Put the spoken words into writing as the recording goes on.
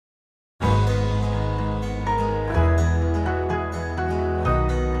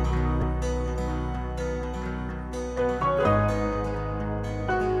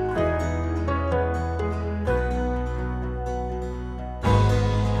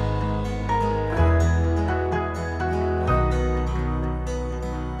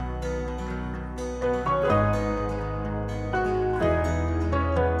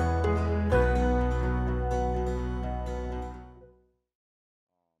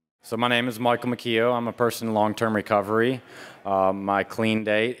So my name is Michael McKeough. I'm a person in long-term recovery. My clean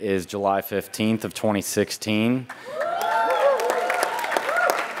date is July 15th of 2016.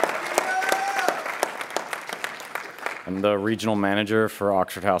 I'm the regional manager for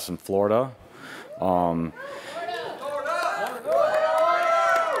Oxford House in Florida.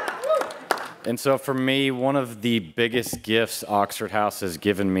 And so for me, one of the biggest gifts Oxford House has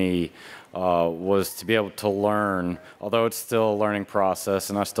given me was to be able to learn, although it's still a learning process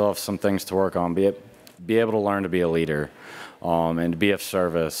and I still have some things to work on, be able to learn to be a leader and to be of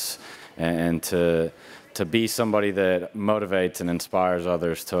service and to be somebody that motivates and inspires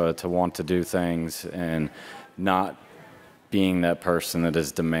others to want to do things and not being that person that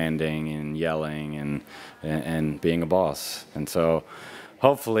is demanding and yelling and being a boss. And so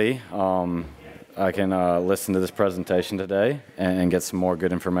hopefully I can listen to this presentation today and get some more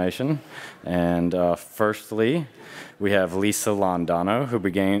good information. And firstly, we have Lisa Landano, who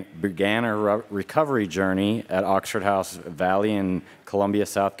began her recovery journey at Oxford House Valley in Columbia,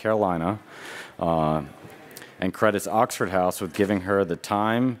 South Carolina, and credits Oxford House with giving her the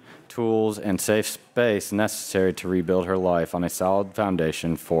time, tools, and safe space necessary to rebuild her life on a solid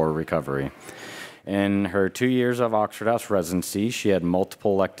foundation for recovery. In her 2 years of Oxford House residency, she had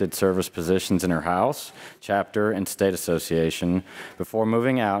multiple elected service positions in her house, chapter, and state association before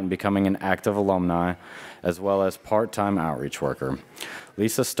moving out and becoming an active alumni as well as part-time outreach worker.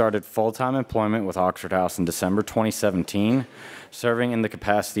 Lisa started full-time employment with Oxford House in December 2017, serving in the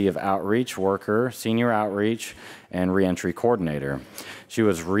capacity of outreach worker, senior outreach, and reentry coordinator. She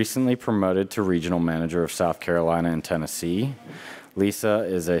was recently promoted to regional manager of South Carolina and Tennessee. Lisa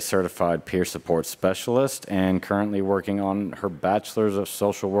is a certified peer support specialist and currently working on her bachelor's of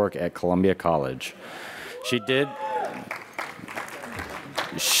social work at Columbia College. She did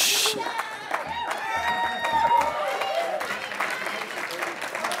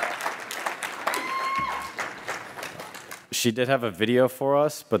have a video for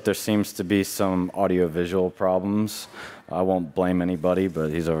us, but there seems to be some audio-visual problems. I won't blame anybody, but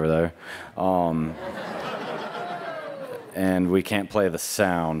he's over there. And we can't play the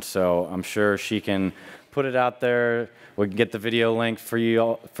sound, so I'm sure she can put it out there. We can get the video link for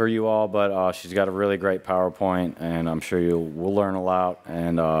you all, but she's got a really great PowerPoint, and I'm sure you will learn a lot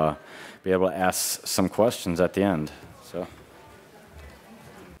and be able to ask some questions at the end. So.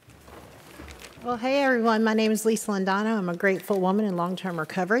 Well, hey everyone, my name is Lisa Landano. I'm a grateful woman in long-term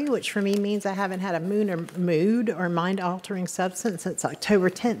recovery, which for me means I haven't had a mood or mind-altering substance since October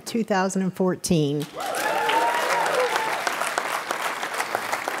 10th, 2014.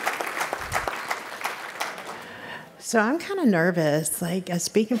 So I'm kind of nervous. Like, I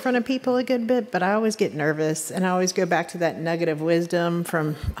speak in front of people a good bit, but I always get nervous, and I always go back to that nugget of wisdom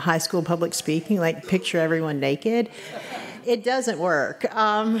from high school public speaking, like picture everyone naked. It doesn't work.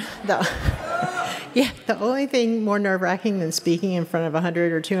 The only thing more nerve-wracking than speaking in front of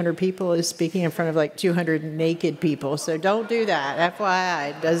 100 or 200 people is speaking in front of like 200 naked people. So don't do that.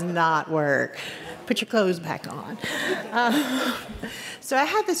 FYI, it does not work. Put your clothes back on. So I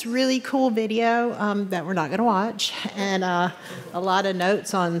had this really cool video that we're not going to watch, and a lot of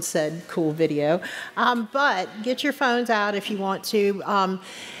notes on said cool video. But get your phones out if you want to.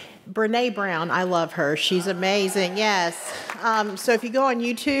 Brene Brown, I love her. She's amazing, yes. So if you go on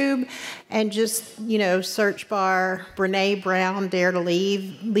YouTube and just, search bar Brene Brown, Dare to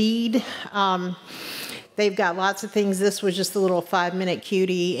Lead. They've got lots of things. This was just a little 5-minute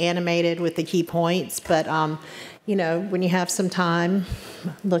cutie animated with the key points. But, when you have some time,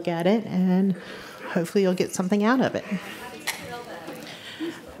 look at it, and hopefully you'll get something out of it.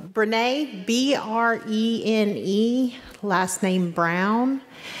 Brene, B-R-E-N-E, last name Brown.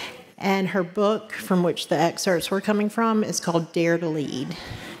 And her book, from which the excerpts were coming from, is called Dare to Lead.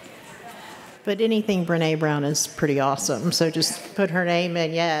 But anything Brene Brown is pretty awesome, so just put her name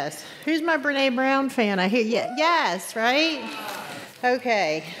in, yes. Who's my Brene Brown fan? I hear, yes, right?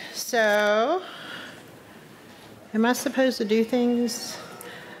 Okay, so am I supposed to do things?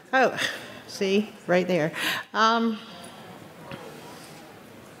 Oh, see, right there.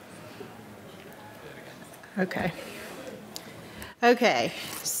 Okay,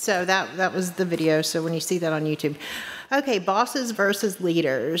 so that was the video, so when you see that on YouTube. Okay, bosses versus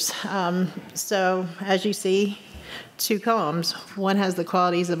leaders. So as you see, two columns. One has the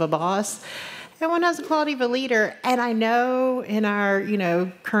qualities of a boss, and one has the quality of a leader. And I know in our,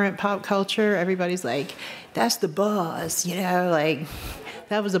 current pop culture, everybody's like, that's the boss, like,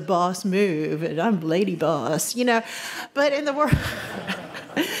 that was a boss move, and I'm lady boss, But in the world...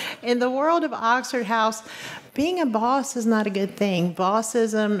 in the world of Oxford House, being a boss is not a good thing.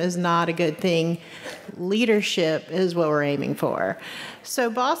 Bossism is not a good thing. Leadership is what we're aiming for. So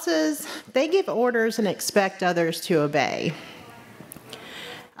bosses, they give orders and expect others to obey.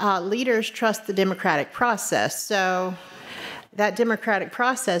 Leaders trust the democratic process. So that democratic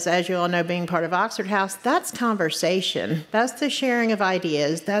process, as you all know, being part of Oxford House, that's conversation. That's the sharing of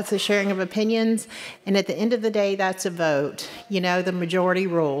ideas. That's the sharing of opinions. And at the end of the day, that's a vote. You know, the majority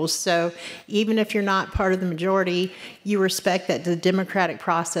rules. So even if you're not part of the majority, you respect that the democratic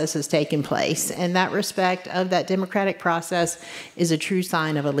process is taking place. And that respect of that democratic process is a true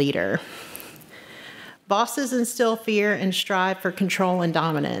sign of a leader. Bosses instill fear and strive for control and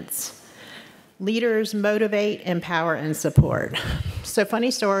dominance. Leaders motivate, empower, and support. So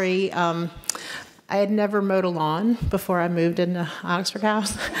funny story, I had never mowed a lawn before I moved into Oxford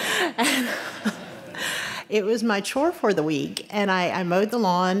House. And it was my chore for the week, and I mowed the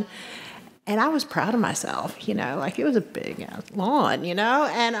lawn, and I was proud of myself, you know, like it was a big lawn, you know,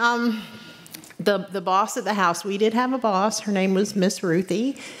 and the boss at the house, we did have a boss, her name was Miss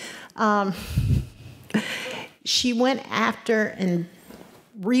Ruthie. She went after and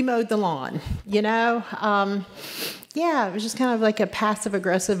remowed the lawn, you know? Yeah, it was just kind of like a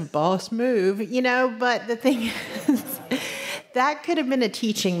passive-aggressive boss move, you know? But the thing is, that could have been a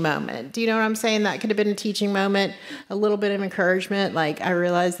teaching moment. Do you know what I'm saying? That could have been a teaching moment, a little bit of encouragement. Like, I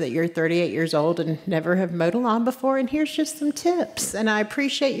realize that you're 38 years old and never have mowed a lawn before, and here's just some tips. And I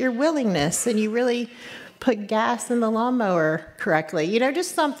appreciate your willingness, and you really put gas in the lawnmower correctly. You know,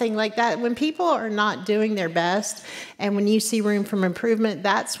 just something like that. When people are not doing their best and when you see room for improvement,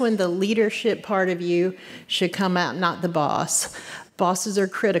 that's when the leadership part of you should come out, not the boss. Bosses are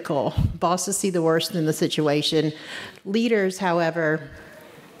critical. Bosses see the worst in the situation. Leaders, however,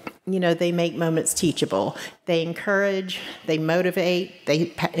 you know, they make moments teachable. They encourage, they motivate,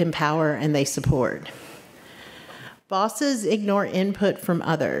 they empower, and they support. Bosses ignore input from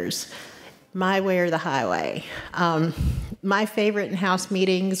others. My way or the highway. My favorite in house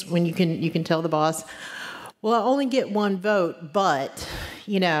meetings, when you can tell the boss, well, I only get one vote, but,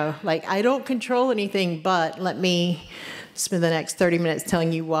 you know, like I don't control anything, but let me spend the next 30 minutes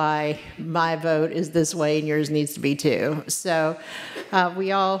telling you why my vote is this way and yours needs to be too. So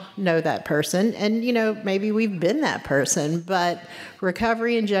we all know that person, and, you know, maybe we've been that person, but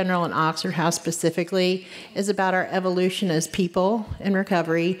recovery in general and Oxford House specifically is about our evolution as people in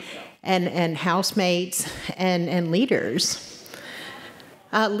recovery and housemates and leaders.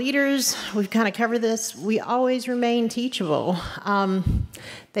 Leaders, we've kind of covered this, we always remain teachable.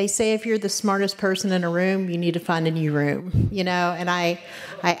 They say if you're the smartest person in a room, you need to find a new room, you know, and I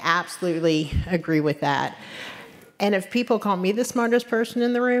absolutely agree with that. And if people call me the smartest person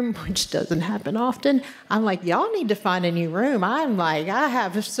in the room, which doesn't happen often, I'm like, y'all need to find a new room. I'm like, I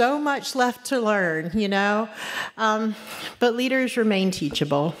have so much left to learn, you know. But leaders remain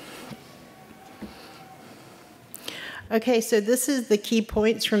teachable. Okay, so this is the key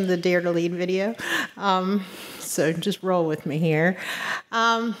points from the Dare to Lead video. So just roll with me here.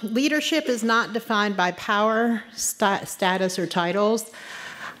 Leadership is not defined by power, status, or titles.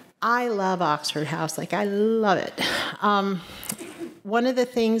 I love Oxford House, like I love it. One of the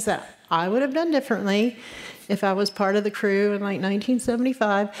things that I would have done differently if I was part of the crew in like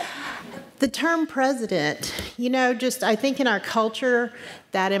 1975, the term president, you know, just I think in our culture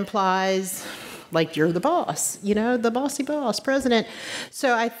that implies like you're the boss, you know, the bossy boss, president.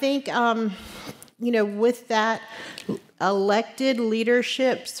 So I think, you know, with that elected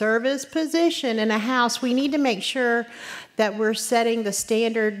leadership service position in a house, we need to make sure that we're setting the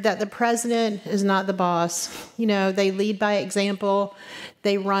standard that the president is not the boss. You know, they lead by example.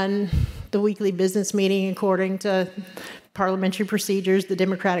 They run the weekly business meeting according to parliamentary procedures, the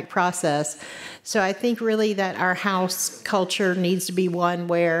democratic process. So I think really that our house culture needs to be one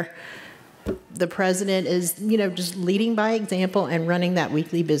where the president is, you know, just leading by example and running that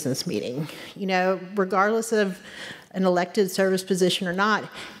weekly business meeting. You know, regardless of an elected service position or not,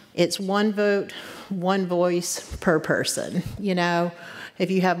 it's one vote, one voice per person. You know,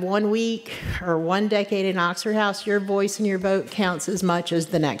 if you have 1 week or 1 decade in Oxford House, your voice and your vote counts as much as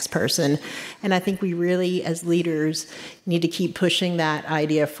the next person. And I think we really, as leaders, need to keep pushing that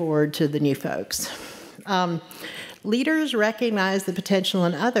idea forward to the new folks. Leaders recognize the potential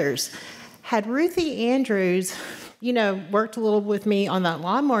in others. Had Ruthie Andrews, you know, worked a little with me on that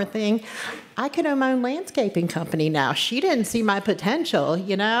lawnmower thing, I could own my own landscaping company now. She didn't see my potential,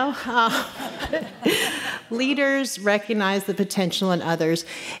 you know. Leaders recognize the potential in others.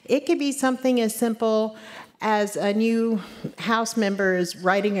 It could be something as simple as a new house member is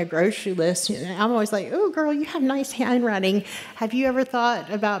writing a grocery list, I'm always like, oh, girl, you have nice handwriting. Have you ever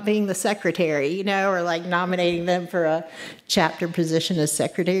thought about being the secretary, or like nominating them for a chapter position as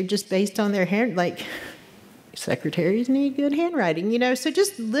secretary just based on their hand? Like, secretaries need good handwriting, so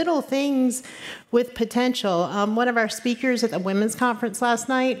just little things with potential. One of our speakers at the women's conference last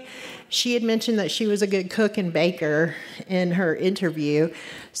night, she had mentioned that she was a good cook and baker in her interview.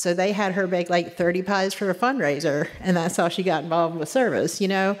 So they had her bake like 30 pies for a fundraiser, and that's how she got involved with service,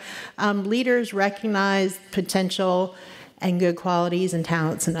 Leaders recognize potential and good qualities and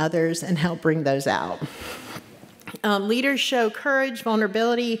talents in others and help bring those out. Leaders show courage,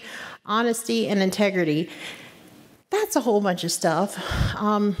 vulnerability, honesty, and integrity. That's a whole bunch of stuff.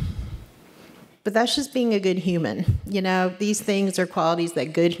 But that's just being a good human. These things are qualities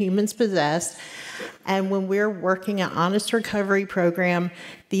that good humans possess. And when we're working an honest recovery program,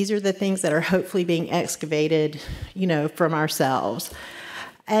 these are the things that are hopefully being excavated, from ourselves.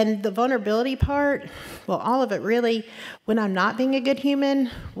 And the vulnerability part, well, all of it really, when I'm not being a good human,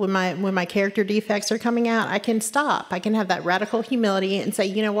 when my character defects are coming out, I can stop. I can have that radical humility and say,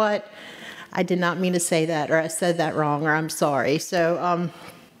 you know what? I did not mean to say that, or I said that wrong, or I'm sorry. So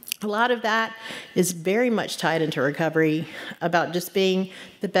a lot of that is very much tied into recovery, about just being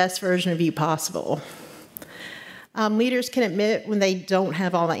the best version of you possible. Leaders can admit when they don't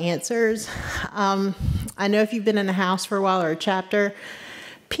have all the answers. I know if you've been in a house for a while or a chapter,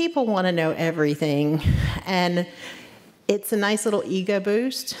 people want to know everything. And it's a nice little ego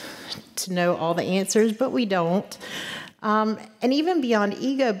boost to know all the answers, but we don't. And even beyond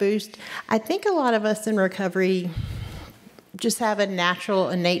ego boost, I think a lot of us in recovery just have a natural,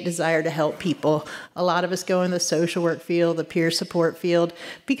 innate desire to help people. A lot of us go in the social work field, the peer support field,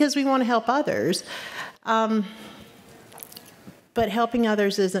 because we want to help others. But helping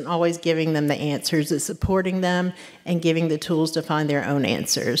others isn't always giving them the answers. It's supporting them and giving the tools to find their own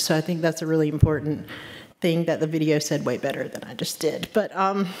answers. So I think that's a really important thing that the video said way better than I just did. But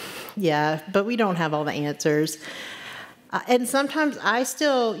but we don't have all the answers. And sometimes I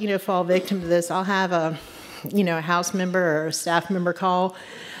still, fall victim to this. I'll have a house member or a staff member call,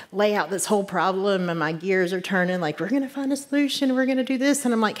 lay out this whole problem, and my gears are turning like, we're going to find a solution, we're going to do this.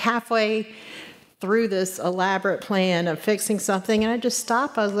 And I'm like halfway through this elaborate plan of fixing something, and I just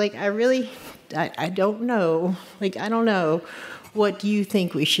stop. I was like, I don't know. Like, I don't know. What do you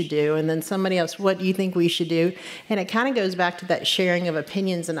think we should do? And then somebody else, what do you think we should do? And it kind of goes back to that sharing of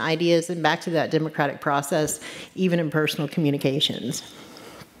opinions and ideas and back to that democratic process, even in personal communications.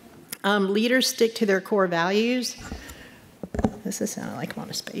 Leaders stick to their core values. This is sounding like I'm on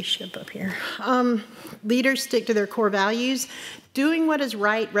a spaceship up here. Leaders stick to their core values, doing what is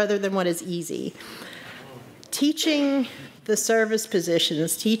right rather than what is easy. Teaching the service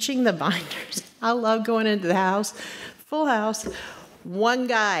positions, teaching the binders. I love going into the house. Full house, one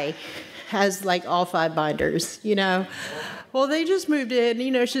guy has like all 5 binders, Well, they just moved in,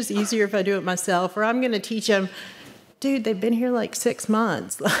 it's just easier if I do it myself, or I'm going to teach them, dude, they've been here like 6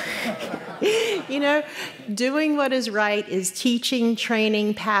 months. Doing what is right is teaching,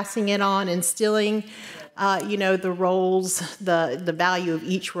 training, passing it on, instilling, the roles, the value of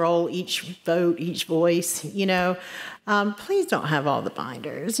each role, each vote, each voice, Please don't have all the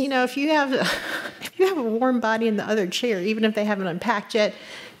binders. If you have a warm body in the other chair, even if they haven't unpacked yet,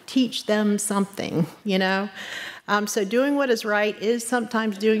 teach them something, So doing what is right is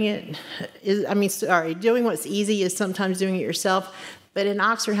sometimes doing what's easy is sometimes doing it yourself. But in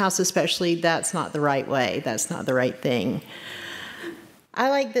Oxford House especially, that's not the right way. That's not the right thing. I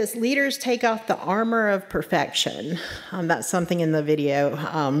like this. Leaders take off the armor of perfection. That's something in the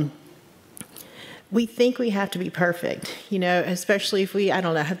video. We think we have to be perfect, especially if we,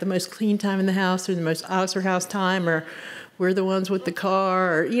 have the most clean time in the house or the most Oxford House time, or we're the ones with the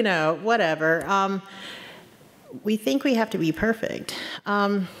car, or, whatever. We think we have to be perfect.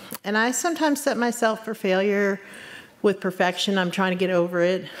 And I sometimes set myself for failure with perfection. I'm trying to get over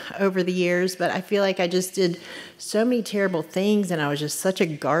it over the years, but I feel like I just did so many terrible things, and I was just such a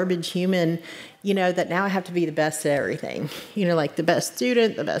garbage human, that now I have to be the best at everything. Like the best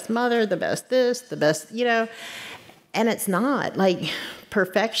student, the best mother, the best this, the best, and it's not. Like,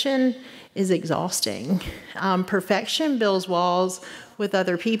 perfection is exhausting. Perfection builds walls with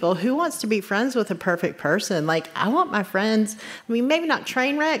other people. Who wants to be friends with a perfect person? Like, I want my friends, maybe not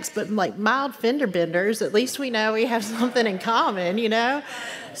train wrecks, but like mild fender benders. At least we know we have something in common,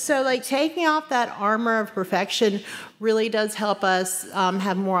 So like taking off that armor of perfection really does help us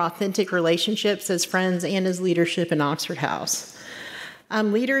have more authentic relationships as friends and as leadership in Oxford House.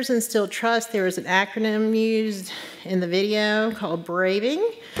 Leaders instill trust. There was an acronym used in the video called BRAVING.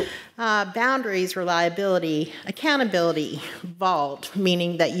 Boundaries, reliability, accountability, vault,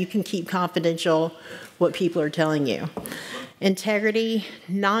 meaning that you can keep confidential what people are telling you. Integrity,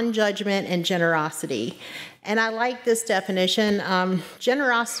 non-judgment, and generosity. And I like this definition.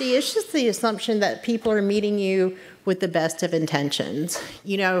 Generosity is just the assumption that people are meeting you with the best of intentions.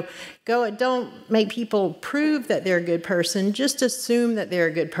 You know, don't make people prove that they're a good person, just assume that they're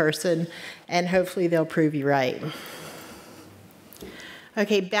a good person, and hopefully they'll prove you right.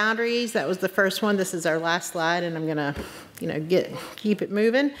 Okay, boundaries, that was the first one. This is our last slide, and I'm gonna, keep it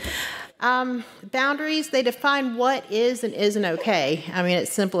moving. Boundaries, they define what is and isn't okay. I mean,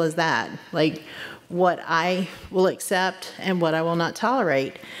 it's simple as that. Like, what I will accept and what I will not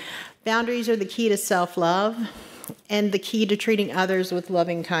tolerate. Boundaries are the key to self-love and the key to treating others with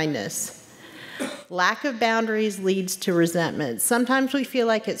loving kindness. Lack of boundaries leads to resentment. Sometimes we feel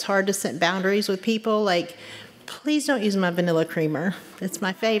like it's hard to set boundaries with people, like, please don't use my vanilla creamer. It's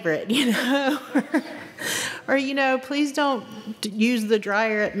my favorite, Or, please don't use the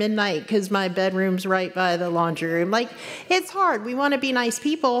dryer at midnight because my bedroom's right by the laundry room. Like, it's hard. We want to be nice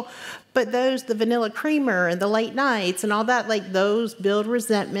people, but the vanilla creamer and the late nights and all that, like, those build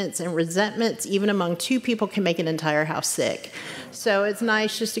resentments, and resentments, even among two people, can make an entire house sick. So it's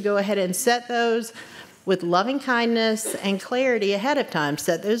nice just to go ahead and set those with loving kindness and clarity ahead of time.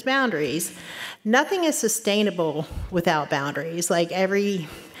 Set those boundaries. Nothing is sustainable without boundaries.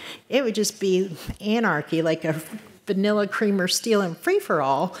 It would just be anarchy, like a vanilla creamer stealing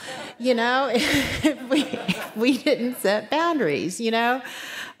free-for-all, if we didn't set boundaries,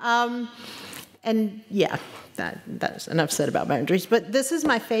 And yeah, that's enough said about boundaries. But this is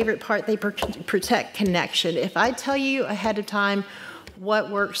my favorite part. They protect connection. If I tell you ahead of time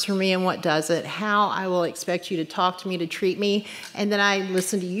what works for me and what doesn't, how I will expect you to talk to me, to treat me, and then I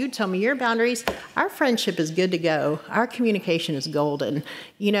listen to you tell me your boundaries, our friendship is good to go. Our communication is golden.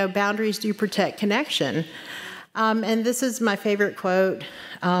 Boundaries do protect connection. And this is my favorite quote.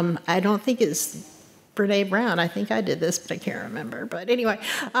 I don't think it's Brene Brown. I think I did this, but I can't remember. But anyway,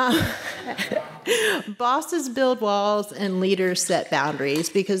 bosses build walls and leaders set boundaries,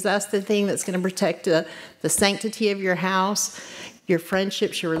 because that's the thing that's going to protect the sanctity of your house, your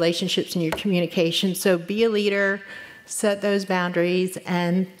friendships, your relationships, and your communication. So be a leader, set those boundaries,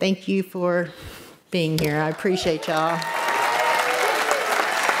 and thank you for being here. I appreciate y'all.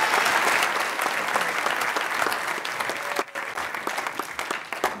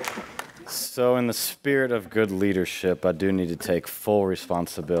 So in the spirit of good leadership, I do need to take full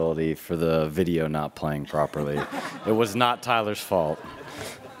responsibility for the video not playing properly. It was not Tyler's fault.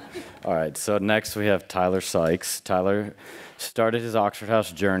 All right, so next we have Tyler Sykes. Tyler started his Oxford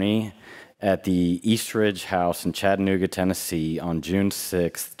House journey at the East Ridge House in Chattanooga, Tennessee on June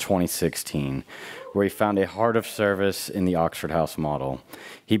 6, 2016, where he found a heart of service in the Oxford House model.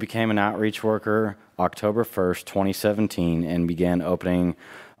 He became an outreach worker October 1st, 2017, and began opening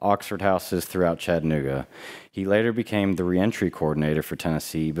Oxford Houses throughout Chattanooga. He later became the reentry coordinator for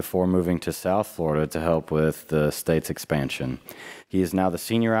Tennessee before moving to South Florida to help with the state's expansion. He is now the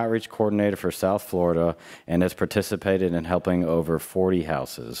senior outreach coordinator for South Florida and has participated in helping over 40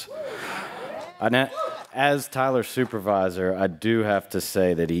 houses. As Tyler's supervisor, I do have to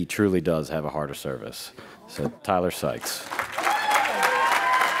say that he truly does have a heart of service. So, Tyler Sykes.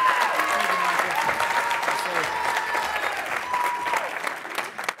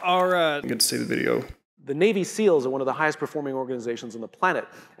 All right. Good to see the video. The Navy SEALs are one of the highest performing organizations on the planet.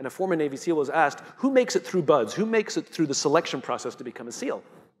 And a former Navy SEAL was asked, who makes it through BUDS? Who makes it through the selection process to become a SEAL?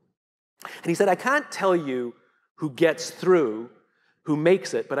 And he said, I can't tell you who gets through, who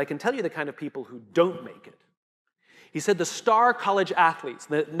makes it, but I can tell you the kind of people who don't make it. He said the star college athletes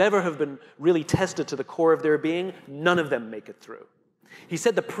that never have been really tested to the core of their being, none of them make it through. He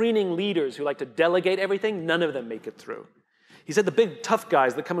said the preening leaders who like to delegate everything, none of them make it through. He said the big tough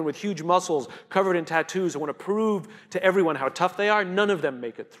guys that come in with huge muscles, covered in tattoos, who want to prove to everyone how tough they are, none of them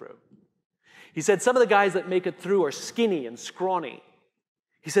make it through. He said some of the guys that make it through are skinny and scrawny.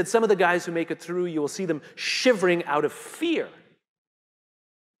 He said some of the guys who make it through, you will see them shivering out of fear.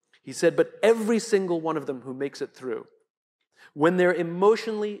 He said, but every single one of them who makes it through, when they're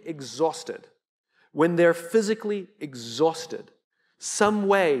emotionally exhausted, when they're physically exhausted, some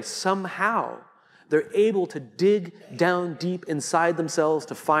way, somehow, they're able to dig down deep inside themselves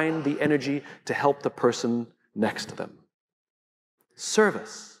to find the energy to help the person next to them.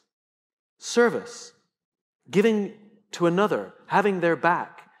 Service. Service. Giving to another, having their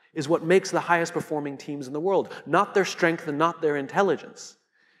back, is what makes the highest performing teams in the world. Not their strength and not their intelligence.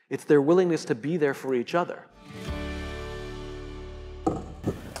 It's their willingness to be there for each other.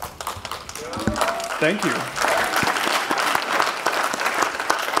 Thank you.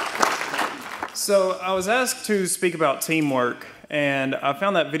 So I was asked to speak about teamwork, and I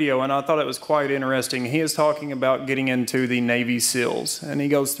found that video, and I thought it was quite interesting. He is talking about getting into the Navy SEALs, and he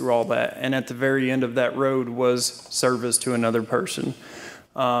goes through all that. And at the very end of that road was service to another person.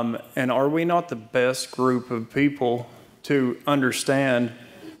 And are we not the best group of people to understand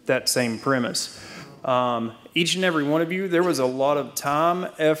that same premise? Each and every one of you, there was a lot of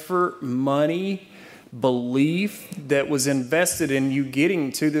time, effort, money, belief that was invested in you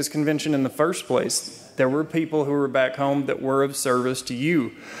getting to this convention in the first place. There were people who were back home that were of service to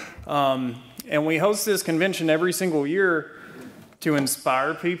you. And we host this convention every single year to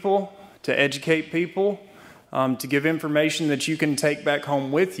inspire people, to educate people, to give information that you can take back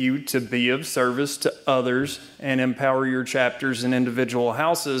home with you to be of service to others and empower your chapters and individual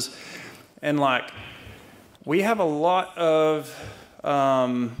houses. And we have a lot of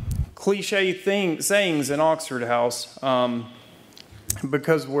cliche sayings in Oxford House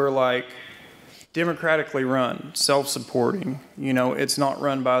because we're democratically run, self-supporting. It's not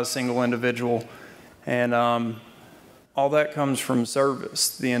run by a single individual. And all that comes from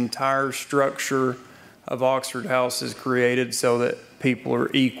service. The entire structure of Oxford House is created so that people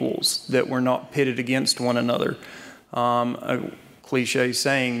are equals, that we're not pitted against one another. A cliche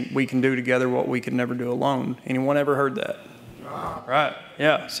saying, we can do together what we could never do alone. Anyone ever heard that? Right,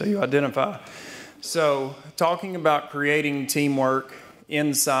 yeah, so you identify. So talking about creating teamwork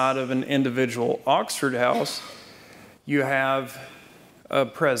inside of an individual Oxford House, you have a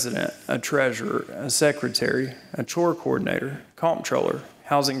president, a treasurer, a secretary, a chore coordinator, comptroller,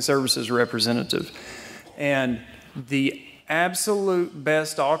 housing services representative. And the absolute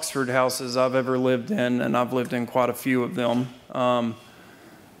best Oxford houses I've ever lived in, and I've lived in quite a few of them,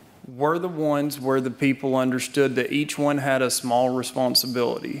 were the ones where the people understood that each one had a small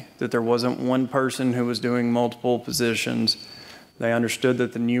responsibility, that there wasn't one person who was doing multiple positions. They understood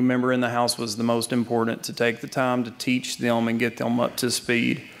that the new member in the house was the most important, to take the time to teach them and get them up to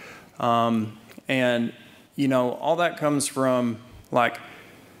speed. And, all that comes from,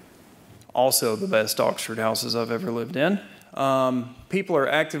 also the best Oxford houses I've ever lived in. People are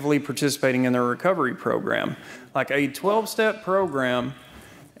actively participating in their recovery program. A 12-step program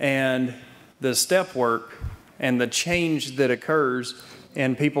and the step work and the change that occurs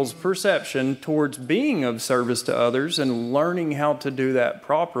in people's perception towards being of service to others and learning how to do that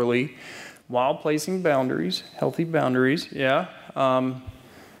properly while placing boundaries, healthy boundaries,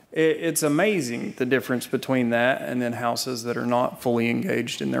 it's amazing the difference between that and then houses that are not fully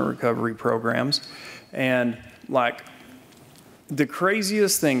engaged in their recovery programs. And the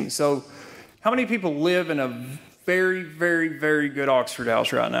craziest thing, so how many people live in a very, very, very good Oxford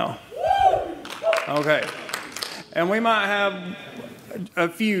house right now? Okay. And we might have a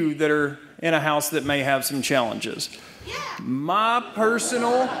few that are in a house that may have some challenges. Okay.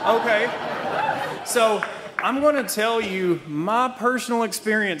 So I'm going to tell you my personal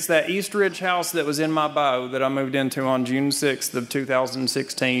experience, that East Ridge house that was in my bio that I moved into on June 6th of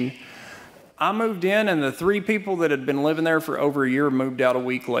 2016. I moved in, and the 3 people that had been living there for over a year moved out a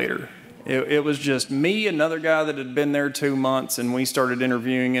week later. It was just me, another guy that had been there 2 months, and we started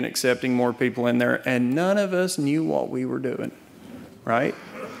interviewing and accepting more people in there, and none of us knew what we were doing, right?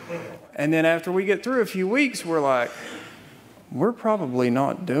 And then after we get through a few weeks, we're we're probably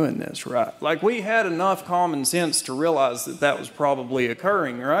not doing this right. We had enough common sense to realize that was probably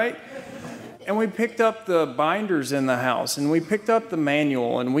occurring, right? And we picked up the binders in the house, and we picked up the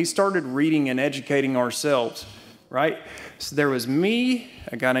manual, and we started reading and educating ourselves, right? So there was me,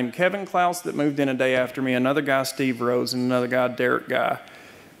 a guy named Kevin Klaus that moved in a day after me, another guy, Steve Rose, and another guy, Derek Guy.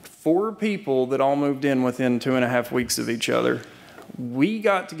 4 people that all moved in within 2.5 weeks of each other. We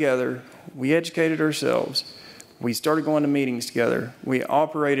got together, we educated ourselves, we started going to meetings together, we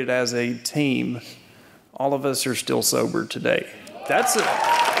operated as a team. All of us are still sober today. That's it.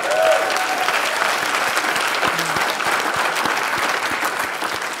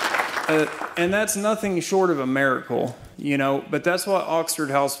 And that's nothing short of a miracle, but that's what Oxford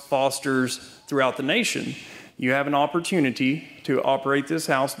House fosters throughout the nation. You have an opportunity to operate this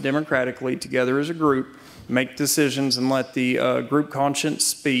house democratically together as a group, make decisions and let the group conscience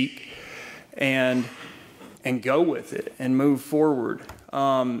speak, and go with it and move forward.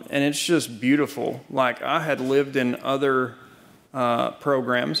 And it's just beautiful. I had lived in other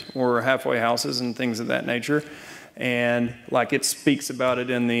programs or halfway houses and things of that nature. And it speaks about it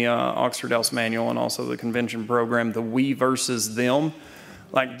in the Oxford House manual and also the convention program, the we versus them.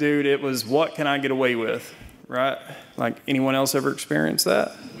 Dude, it was what can I get away with, right? Anyone else ever experienced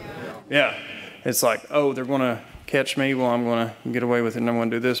that? Yeah. It's they're going to catch me, well, I'm going to get away with it and I'm going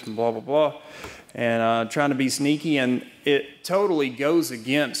to do this and blah, blah, blah. and trying to be sneaky, and it totally goes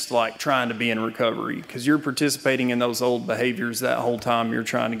against like trying to be in recovery, because you're participating in those old behaviors that whole time. You're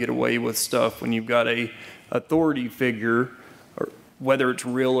trying to get away with stuff when you've got a authority figure, or whether it's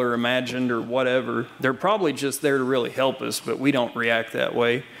real or imagined or whatever. They're probably just there to really help us, but we don't react that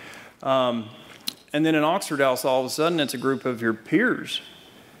way. And then in Oxford House, all of a sudden it's a group of your peers,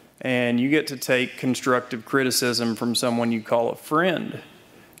 and you get to take constructive criticism from someone you call a friend,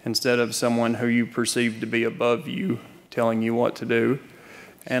 instead of someone who you perceive to be above you, telling you what to do.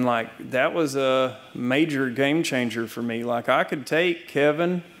 And like, that was a major game changer for me. Like, I could take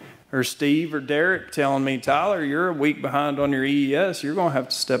Kevin or Steve or Derek telling me, Tyler, you're a week behind on your EES. You're gonna have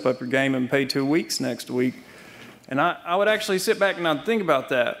to step up your game and pay 2 weeks next week. And I would actually sit back and I'd think about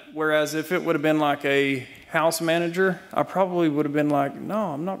that. Whereas if it would have been like a house manager, I probably would have been like,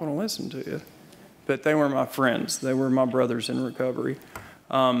 no, I'm not gonna listen to you. But they were my friends. They were my brothers in recovery.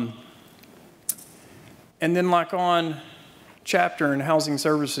 And then like on chapter and housing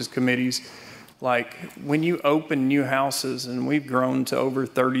services committees, like when you open new houses, and we've grown to over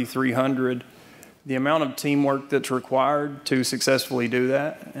 3,300, the amount of teamwork that's required to successfully do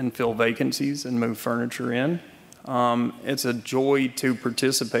that and fill vacancies and move furniture in, it's a joy to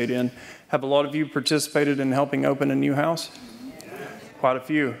participate in. Have a lot of you participated in helping open a new house? Quite a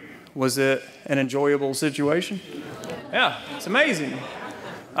few. Was it an enjoyable situation? Yeah, it's amazing.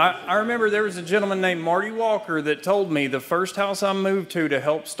 I remember there was a gentleman named Marty Walker that told me the first house I moved to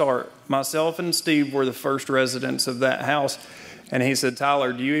help start, myself and Steve were the first residents of that house. And he said,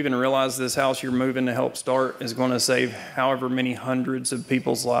 Tyler, do you even realize this house you're moving to help start is going to save however many hundreds of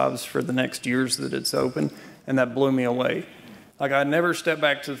people's lives for the next years that it's open? And that blew me away. Like, I never stepped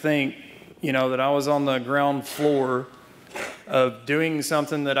back to think, you know, that I was on the ground floor of doing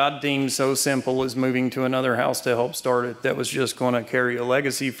something that I deemed so simple as moving to another house to help start it, that was just going to carry a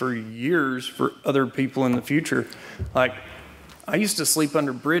legacy for years for other people in the future. Like, I used to sleep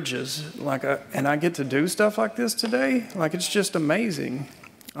under bridges, and I get to do stuff like this today. Like, it's just amazing.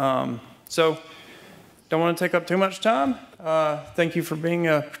 So, don't want to take up too much time. Thank you for being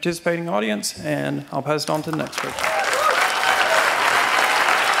a participating audience, and I'll pass it on to the next person.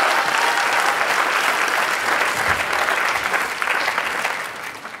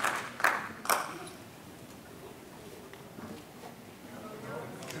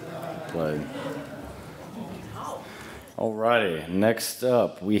 Alrighty, next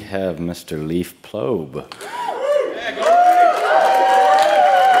up we have Mr. Leaf Plobe.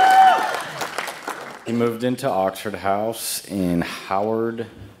 He moved into Oxford House Howard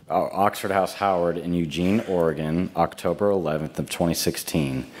in Eugene, Oregon, October 11th of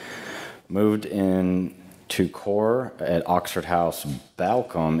 2016. Moved into Core at Oxford House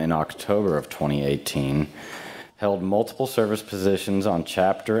Balcom in October of 2018. Held multiple service positions on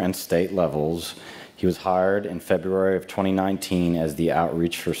chapter and state levels. He was hired in February of 2019 as the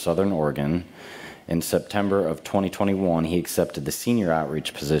outreach for Southern Oregon. In September of 2021, he accepted the senior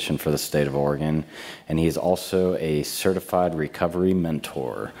outreach position for the state of Oregon, and he is also a certified recovery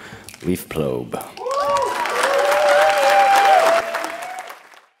mentor. Leaf Plobe.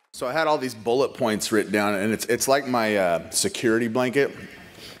 So I had all these bullet points written down, and it's like my security blanket.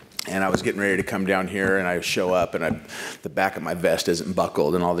 And I was getting ready to come down here, and I show up, and the back of my vest isn't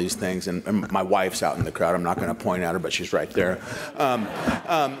buckled, and all these things. And my wife's out in the crowd. I'm not going to point at her, but she's right there.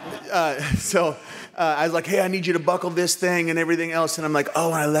 So I was like, hey, I need you to buckle this thing and everything else. And I'm like, oh,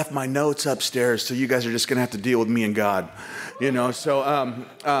 and I left my notes upstairs, so you guys are just going to have to deal with me and God. You know, so I'm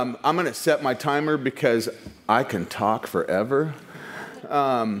going to set my timer because I can talk forever.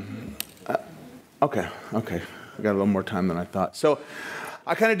 Okay. I got a little more time than I thought. So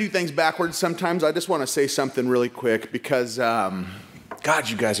I kind of do things backwards sometimes. I just want to say something really quick because, God,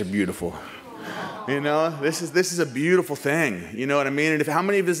 you guys are beautiful. You know, this is a beautiful thing. You know what I mean? And how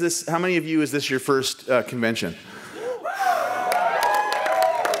many of you is this your first convention?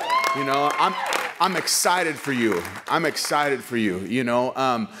 You know, I'm excited for you. I'm excited for you. You know,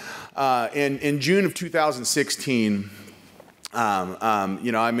 in June of 2016. You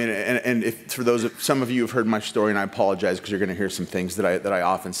know, I mean, and if for some of you have heard my story, and I apologize because you're going to hear some things that I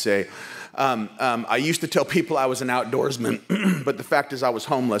often say. I used to tell people I was an outdoorsman, but the fact is I was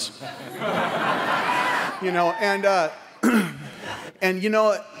homeless. You know, and you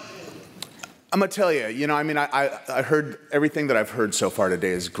know, I'm gonna tell you, you know, I mean, I heard everything that I've heard so far today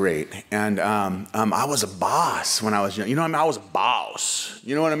is great, and I was a boss when I was young. You know, I mean, I was a boss.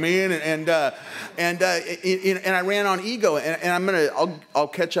 You know what I mean? And I ran on ego, and I'll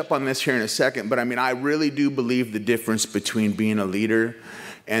catch up on this here in a second. But I mean, I really do believe the difference between being a leader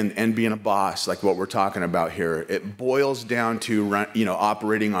and being a boss, like what we're talking about here, it boils down to, you know,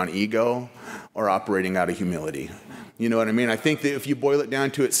 operating on ego or operating out of humility. You know what I mean? I think that if you boil it down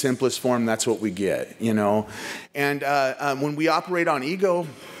to its simplest form, that's what we get, you know? And when we operate on ego,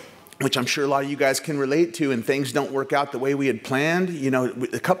 which I'm sure a lot of you guys can relate to, and things don't work out the way we had planned, you know,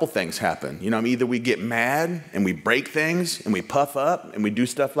 a couple things happen. You know, I mean, either we get mad and we break things and we puff up and we do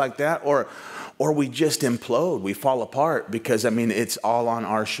stuff like that, or we just implode, we fall apart, because, I mean, it's all on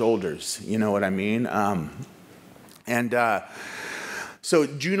our shoulders. You know what I mean? So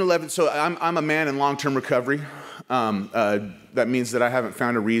June 11th, so I'm a man in long-term recovery. That means that I haven't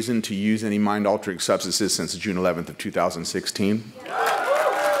found a reason to use any mind-altering substances since June 11th of 2016.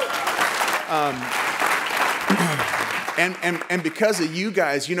 And because of you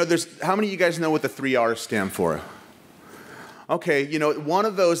guys, you know, how many of you guys know what the 3 R's stand for? Okay, you know, one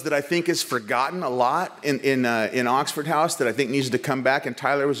of those that I think is forgotten a lot in Oxford House that I think needs to come back, and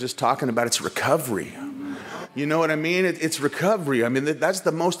Tyler was just talking about, it's recovery. You know what I mean? It's recovery. I mean, that's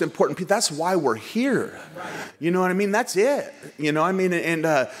the most important piece. That's why we're here. You know what I mean? That's it. You know what I mean? And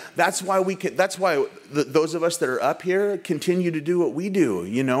that's why those of us that are up here continue to do what we do.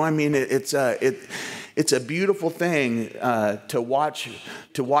 You know, I mean, it's a beautiful thing to watch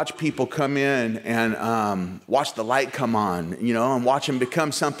people come in and watch the light come on, you know, and watch them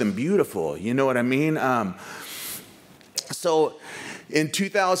become something beautiful. You know what I mean? So in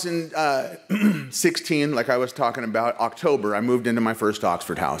 2016, like I was talking about, October, I moved into my first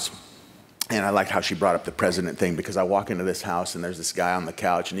Oxford House. And I liked how she brought up the president thing, because I walk into this house and there's this guy on the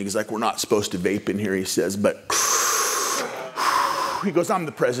couch and he's like, we're not supposed to vape in here, he says, but he goes, I'm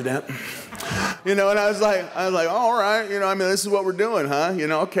the president. You know, and I was like, oh, all right, you know, I mean, this is what we're doing, huh? You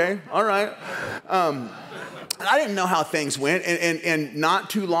know, okay, all right. I didn't know how things went, and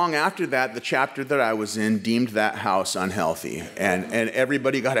not too long after that, the chapter that I was in deemed that house unhealthy, and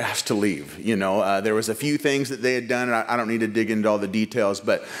everybody got asked to leave. You know, there was a few things that they had done, and I don't need to dig into all the details,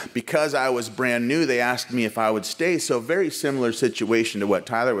 but because I was brand new, they asked me if I would stay. So very similar situation to what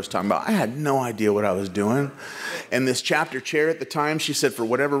Tyler was talking about. I had no idea what I was doing, and this chapter chair at the time, she said, for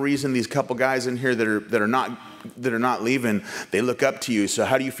whatever reason, these couple guys in here that are not leaving, they look up to you. So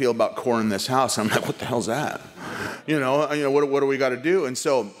how do you feel about core in this house? I'm like, what the hell's that? You know, what do we got to do? And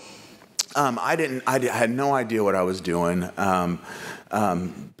so I had no idea what I was doing. But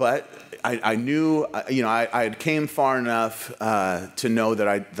I knew, you know, I had came far enough to know that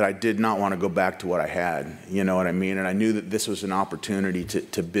I did not want to go back to what I had. You know what I mean? And I knew that this was an opportunity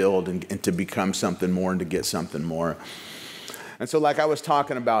to build and to become something more and to get something more. And so, like I was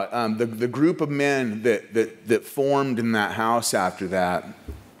talking about, the group of men that formed in that house after that,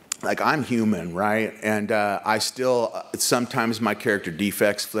 like, I'm human, right? And I still, sometimes my character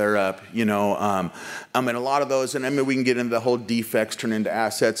defects flare up, you know. I mean, a lot of those, and I mean, we can get into the whole defects turn into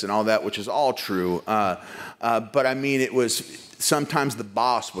assets and all that, which is all true. But I mean, it was, sometimes the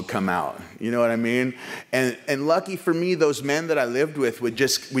boss would come out, you know what I mean? And lucky for me, those men that I lived with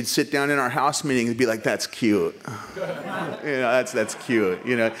we'd sit down in our house meeting and be like, that's cute. You know, that's cute,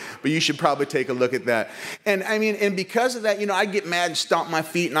 you know, but you should probably take a look at that. And I mean, and because of that, you know, I'd get mad and stomp my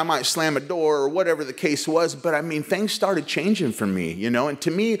feet and I might slam a door or whatever the case was, but I mean, things started changing for me, you know, and to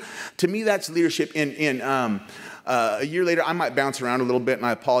me, that's leadership. A year later, I might bounce around a little bit, and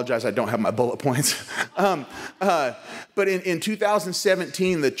I apologize, I don't have my bullet points. But in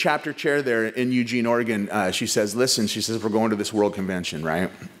 2017, the chapter chair there in Eugene, Oregon, she says, listen, she says, we're going to this world convention,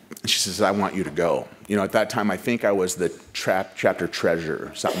 right? She says, I want you to go. You know, at that time, I think I was the chapter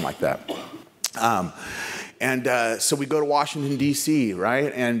treasurer, something like that. So we go to Washington, D.C.,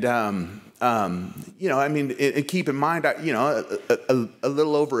 right? And you know, I mean, and keep in mind, you know, a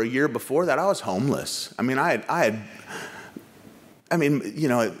little over a year before that, I was homeless. I mean, I mean, you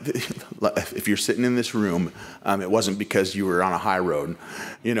know, if you're sitting in this room, it wasn't because you were on a high road,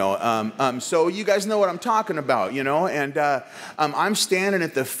 you know. So you guys know what I'm talking about, you know. And I'm standing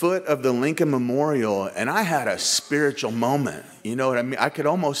at the foot of the Lincoln Memorial, and I had a spiritual moment. You know what I mean? I could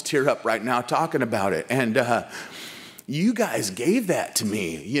almost tear up right now talking about it. And you guys gave that to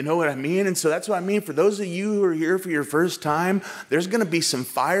me, you know what I mean? And so that's what I mean. For those of you who are here for your first time, there's going to be some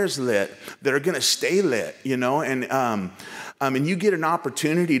fires lit that are going to stay lit, you know. And you get an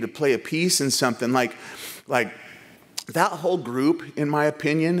opportunity to play a piece in something like that whole group, in my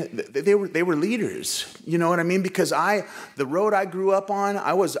opinion, they were leaders. You know what I mean? Because the road I grew up on,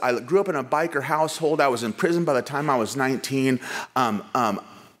 I grew up in a biker household. I was in prison by the time I was 19.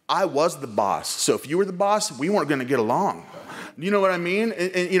 I was the boss. So if you were the boss, we weren't going to get along. You know what I mean?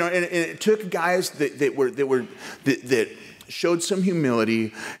 And you know, and it took guys that showed some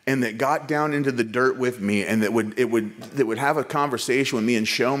humility, and that got down into the dirt with me, and that would have a conversation with me and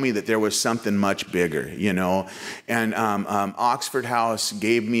show me that there was something much bigger, you know. And Oxford House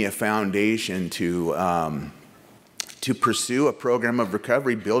gave me a foundation to pursue a program of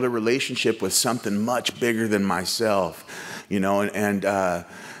recovery, build a relationship with something much bigger than myself, you know.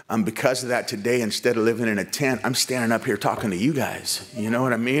 And because of that, today, instead of living in a tent, I'm standing up here talking to you guys. You know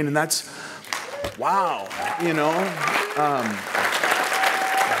what I mean? And that's, wow, you know.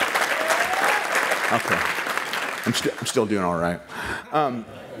 Okay, I'm still doing all right.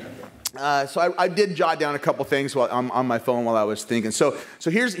 So I did jot down a couple things while on my phone while I was thinking. So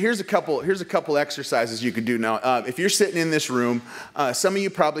here's a couple exercises you could do now. If you're sitting in this room, some of you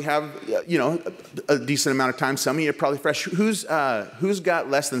probably have a decent amount of time. Some of you are probably fresh. Who's got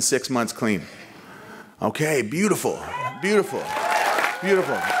less than 6 months clean? Okay, beautiful.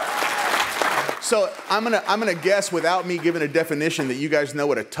 So I'm gonna guess, without me giving a definition, that you guys know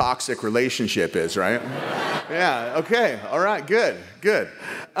what a toxic relationship is, right? Yeah. Okay. All right. Good.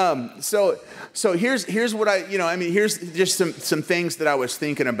 So here's what here's just some things that I was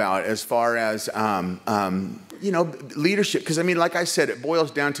thinking about as far as leadership. Because like I said, it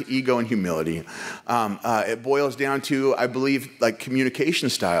boils down to ego and humility. It boils down to, I believe, like communication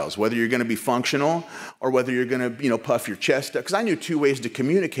styles, whether you're going to be functional or whether you're going to puff your chest up. Because I knew 2 ways to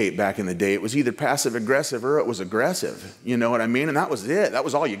communicate back in the day. It was either passive aggressive or it was aggressive. You know what I mean? And that was it. That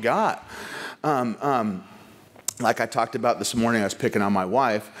was all you got. Like I talked about this morning, I was picking on my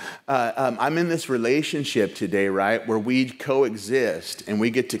wife. I'm in this relationship today, right, where we coexist and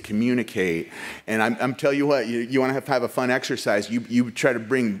we get to communicate. And I'm telling you what, you want to have a fun exercise. You try to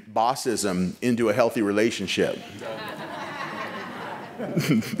bring bossism into a healthy relationship.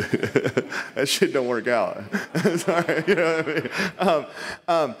 That shit don't work out. Sorry, you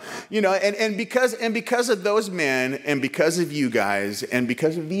know what I mean? And because of those men, and because of you guys, and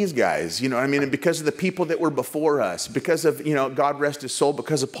because of these guys, and because of the people that were before us, because of God rest his soul,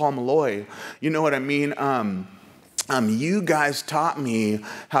 because of Paul Malloy, you know what I mean? You guys taught me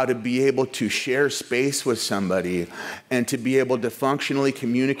how to be able to share space with somebody and to be able to functionally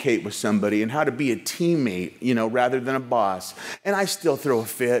communicate with somebody and how to be a teammate, rather than a boss. And I still throw a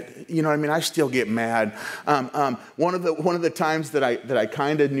fit, I still get mad. One of the times that I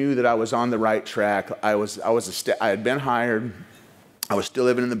kind of knew that I was on the right track, I had been hired. I was still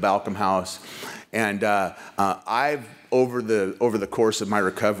living in the Balcom house, and I've over the course of my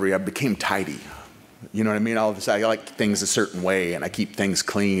recovery, I became tidy. You know what I mean? All of a sudden, I like things a certain way, and I keep things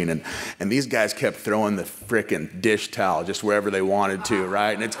clean. And these guys kept throwing the frickin' dish towel just wherever they wanted to,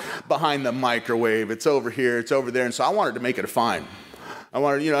 right? And it's behind the microwave. It's over here. It's over there. And so I wanted to make it a fine. I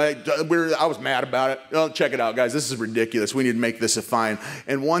wanted, I was mad about it. Oh, check it out, guys. This is ridiculous. We need to make this a fine.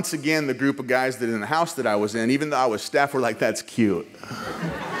 And once again, the group of guys that in the house that I was in, even though I was staff, were like, that's cute.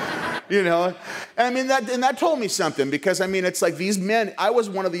 And that told me something, because it's like these men, I was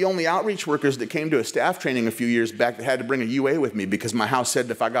one of the only outreach workers that came to a staff training a few years back that had to bring a UA with me, because my house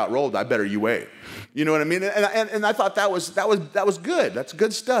said if I got rolled, I better UA. You know what I mean? And I thought that was good. That's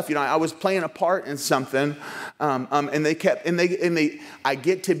good stuff. I was playing a part in something, and I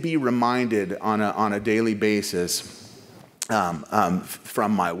get to be reminded on a daily basis.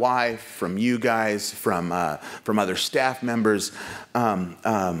 From my wife, from you guys, from other staff members,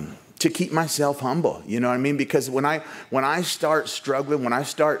 to keep myself humble, you know what I mean? Because when I start struggling, when I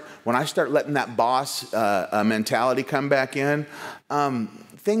start letting that boss mentality come back in,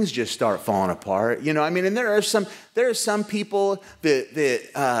 things just start falling apart, And there are some people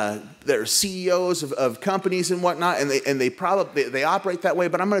that are CEOs of companies and whatnot, and they operate that way.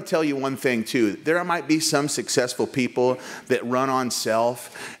 But I'm going to tell you one thing too: there might be some successful people that run on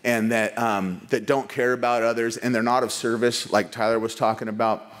self and that don't care about others, and they're not of service, like Tyler was talking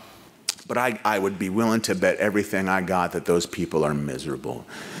about. But I would be willing to bet everything I got that those people are miserable.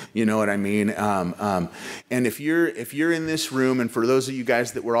 You know what I mean? And if you're in this room, and for those of you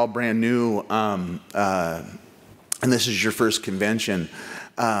guys that were all brand new, and this is your first convention,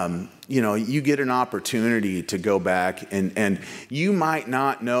 you get an opportunity to go back, and you might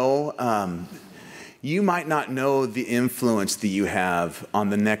not know the influence that you have on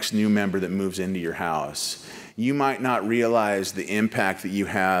the next new member that moves into your house. You might not realize the impact that you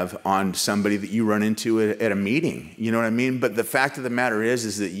have on somebody that you run into at a meeting. You know what I mean? But the fact of the matter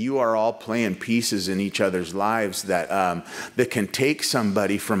is that you are all playing pieces in each other's lives that can take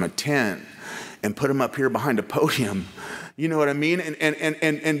somebody from a tent and put them up here behind a podium. You know what I mean?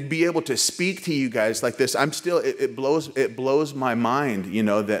 And be able to speak to you guys like this. It blows my mind,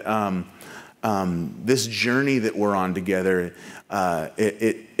 that this journey that we're on together,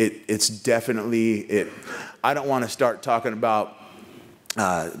 it's definitely, I don't want to start talking about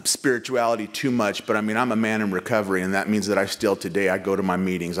spirituality too much, but I mean, I'm a man in recovery, and that means that I still today, I go to my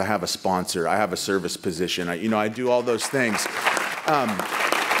meetings, I have a sponsor, I have a service position, I do all those things.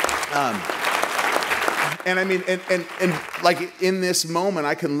 And I mean, and like in this moment,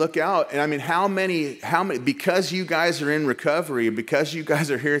 I can look out, and I mean, how many, because you guys are in recovery, because you guys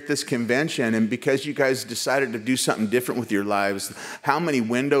are here at this convention, and because you guys decided to do something different with your lives, how many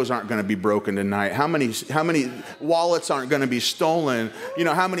windows aren't going to be broken tonight? How many wallets aren't going to be stolen?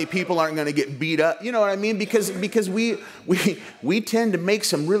 How many people aren't going to get beat up? You know what I mean? Because we tend to make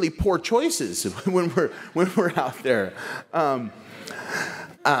some really poor choices when we're out there.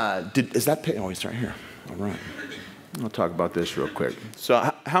 Is that pay? Oh, he's right here. All right. I'll talk about this real quick.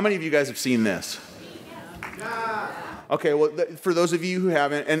 So how many of you guys have seen this? Okay, well, for those of you who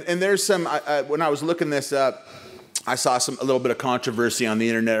haven't, and there's some, when I was looking this up, I saw a little bit of controversy on the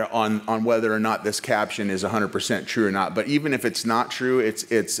internet on whether or not this caption is 100% true or not. But even if it's not true,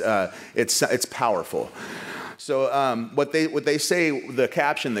 it's powerful. So what they say, the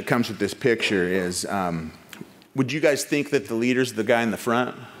caption that comes with this picture is, would you guys think that the leader's the guy in the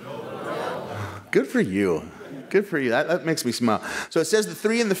front? Good for you. Good for you. That makes me smile. So it says the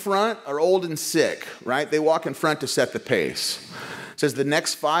three in the front are old and sick, right? They walk in front to set the pace. It says the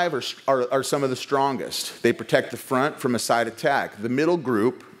next five are some of the strongest. They protect the front from a side attack. The middle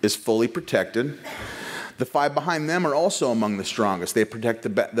group is fully protected. The five behind them are also among the strongest. They protect the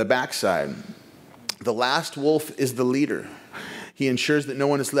backside. The last wolf is the leader. He ensures that no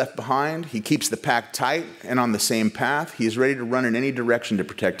one is left behind. He keeps the pack tight and on the same path. He is ready to run in any direction to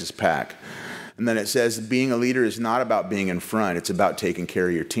protect his pack. And then it says being a leader is not about being in front. It's about taking care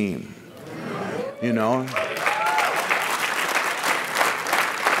of your team. And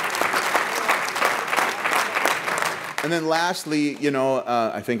then lastly,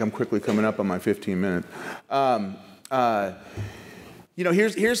 I think I'm quickly coming up on my 15 minutes.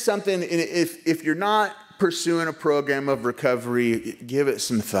 Here's something, if you're not pursuing a program of recovery, give it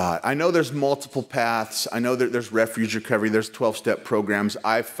some thought. I know there's multiple paths. I know that there's refuge recovery, there's 12-step programs.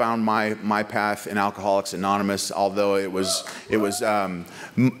 I found my path in Alcoholics Anonymous, although it was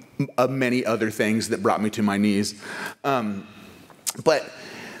many other things that brought me to my knees. But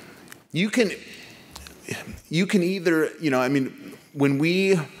you can either,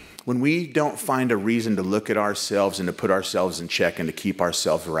 when we don't find a reason to look at ourselves and to put ourselves in check and to keep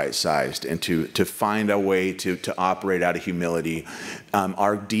ourselves right-sized and to find a way to operate out of humility,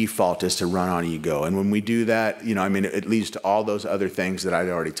 our default is to run on ego. And when we do that, it leads to all those other things that I'd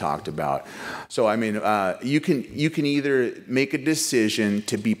already talked about. So, you can either make a decision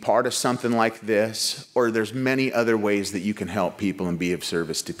to be part of something like this, or there's many other ways that you can help people and be of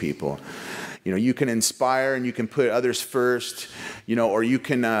service to people. You can inspire and you can put others first, or you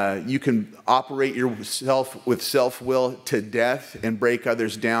can operate yourself with self-will to death and break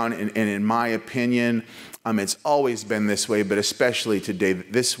others down. And in my opinion, it's always been this way, but especially today,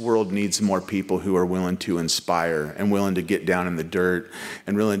 this world needs more people who are willing to inspire and willing to get down in the dirt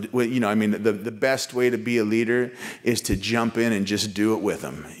and willing to, the best way to be a leader is to jump in and just do it with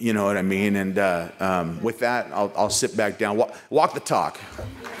them. You know what I mean? And with that, I'll sit back down, walk the talk.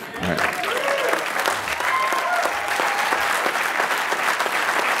 All right.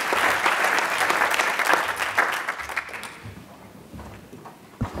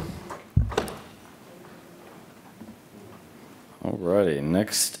 Alrighty,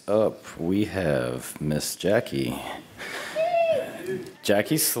 next up we have Miss Jackie.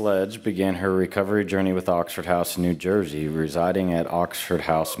 Jackie Sledge began her recovery journey with Oxford House in New Jersey, residing at Oxford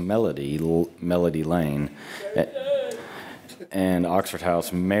House Melody Lane and Oxford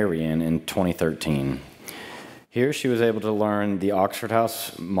House Marion in 2013. Here she was able to learn the Oxford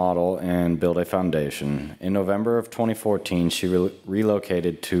House model and build a foundation. In November of 2014, she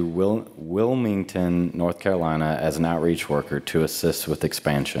relocated to Wilmington, North Carolina as an outreach worker to assist with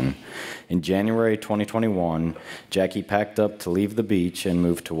expansion. In January 2021, Jackie packed up to leave the beach and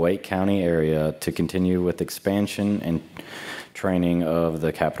moved to Wake County area to continue with expansion and training of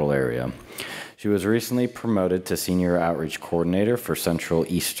the capital area. She was recently promoted to Senior Outreach Coordinator for Central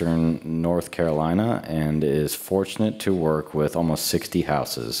Eastern North Carolina and is fortunate to work with almost 60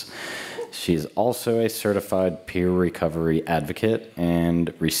 houses. She's also a certified peer recovery advocate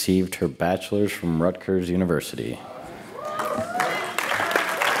and received her bachelor's from Rutgers University.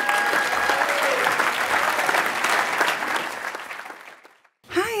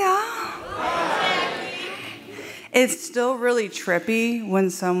 It's still really trippy when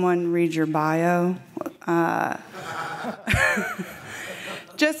someone reads your bio.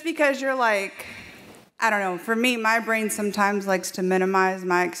 just because you're like, I don't know, for me, my brain sometimes likes to minimize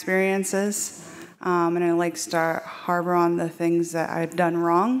my experiences, and it likes to harbor on the things that I've done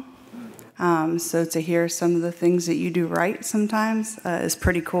wrong. So to hear some of the things that you do right sometimes is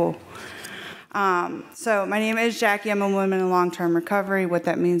pretty cool. So my name is Jackie. I'm a woman in long-term recovery. What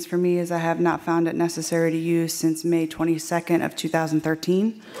that means for me is I have not found it necessary to use since May 22nd of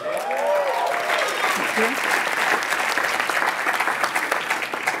 2013. Thank you.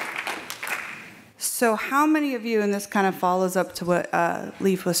 So how many of you, and this kind of follows up to what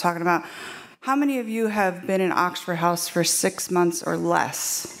Leaf was talking about, how many of you have been in Oxford House for 6 months or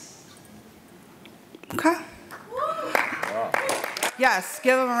less? Okay. Yes,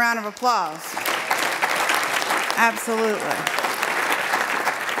 give them a round of applause. Absolutely.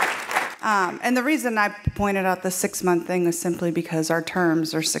 And the reason I pointed out the 6-month thing is simply because our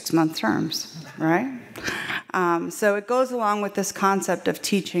terms are 6-month terms, right? So it goes along with this concept of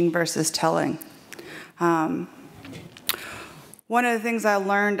teaching versus telling. One of the things I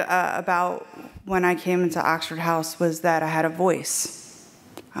learned about when I came into Oxford House was that I had a voice.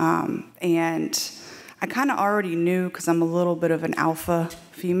 And I kind of already knew because I'm a little bit of an alpha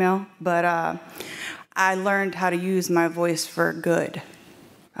female, but I learned how to use my voice for good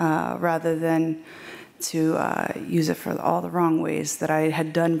rather than to use it for all the wrong ways that I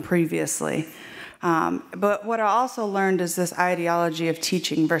had done previously. But what I also learned is this ideology of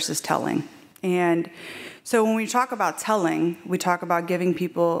teaching versus telling. And so when we talk about telling, we talk about giving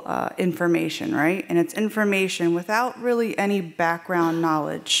people information, right? And it's information without really any background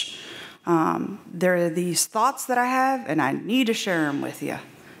knowledge. There are these thoughts that I have, and I need to share them with you.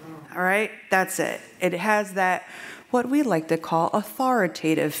 All right? That's it. It has that, what we like to call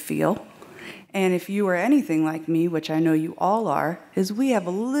authoritative feel. And if you are anything like me, which I know you all are, is we have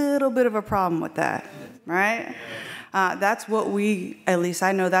a little bit of a problem with that, right? That's what at least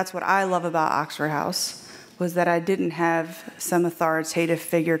I know that's what I love about Oxford House, was that I didn't have some authoritative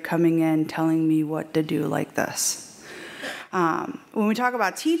figure coming in telling me what to do like this. When we talk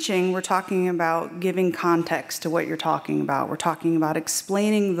about teaching, we're talking about giving context to what you're talking about. We're talking about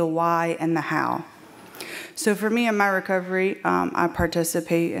explaining the why and the how. So for me in my recovery, I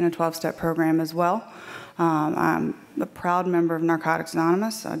participate in a 12-step program as well. I'm a proud member of Narcotics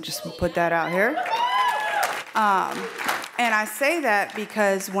Anonymous. I'll just put that out here. And I say that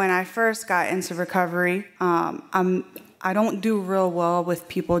because when I first got into recovery, I don't do real well with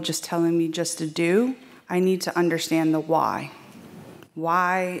people just telling me just to do. I need to understand the why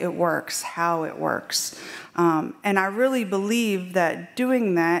it works, how it works. And I really believe that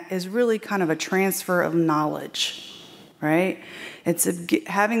doing that is really kind of a transfer of knowledge, right? It's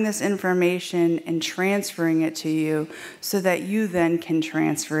having this information and transferring it to you so that you then can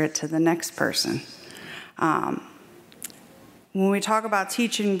transfer it to the next person. When we talk about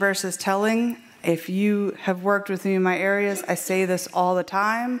teaching versus telling, if you have worked with me in my areas, I say this all the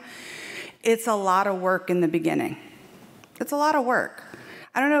time. It's a lot of work in the beginning. It's a lot of work.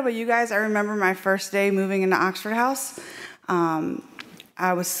 I don't know about you guys. I remember my first day moving into Oxford House.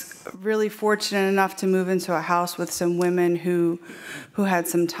 I was really fortunate enough to move into a house with some women who had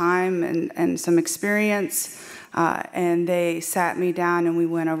some time and some experience. And they sat me down and we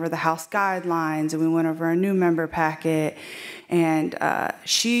went over the house guidelines and we went over a new member packet. And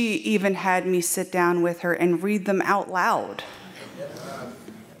she even had me sit down with her and read them out loud,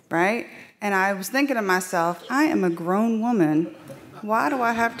 right? And I was thinking to myself, I am a grown woman. Why do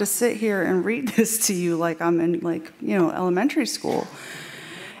I have to sit here and read this to you like I'm in elementary school?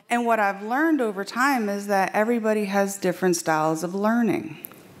 And what I've learned over time is that everybody has different styles of learning,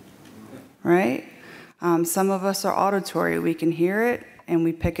 right? Some of us are auditory. We can hear it and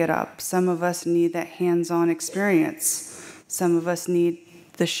we pick it up. Some of us need that hands-on experience. Some of us need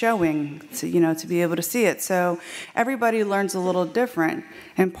the showing to be able to see it. So everybody learns a little different.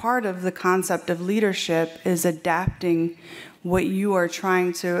 And part of the concept of leadership is adapting what you are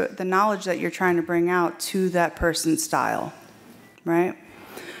the knowledge that you're trying to bring out to that person's style, right?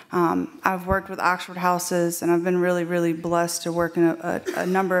 I've worked with Oxford Houses, and I've been really, really blessed to work in a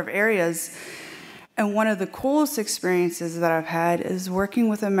number of areas. And one of the coolest experiences that I've had is working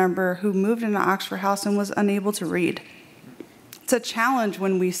with a member who moved into Oxford House and was unable to read. It's a challenge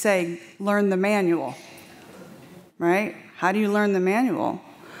when we say, learn the manual, right? How do you learn the manual?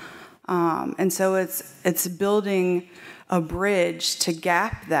 And so it's building a bridge to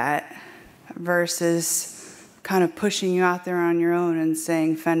gap that versus kind of pushing you out there on your own and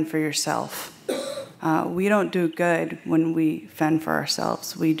saying, fend for yourself. We don't do good when we fend for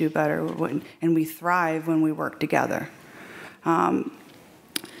ourselves. We do better and we thrive when we work together.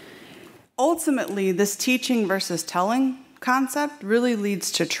 Ultimately, this teaching versus telling concept really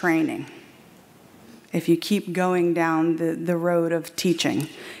leads to training. If you keep going down the road of teaching,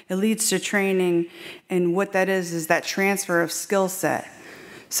 it leads to training, and what that is that transfer of skill set.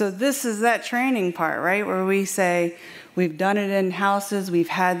 So this is that training part, right, where we say, we've done it in houses, we've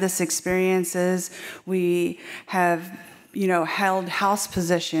had this experiences, we have, held house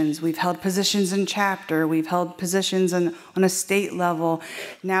positions, we've held positions in chapter, we've held positions on a state level.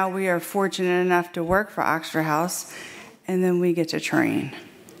 Now we are fortunate enough to work for Oxford House, and then we get to train.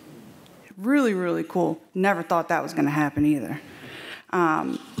 Really, really cool. Never thought that was going to happen either.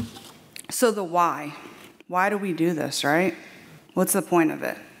 So the why. Why do we do this, right? What's the point of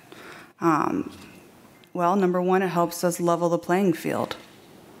it? Well, number one, it helps us level the playing field,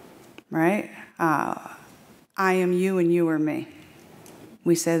 right? I am you and you are me.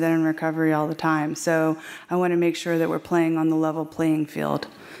 We say that in recovery all the time. So I want to make sure that we're playing on the level playing field,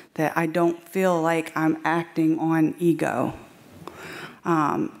 that I don't feel like I'm acting on ego.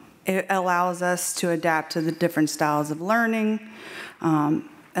 It allows us to adapt to the different styles of learning. It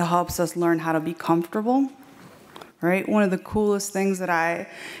helps us learn how to be comfortable, right? One of the coolest things that I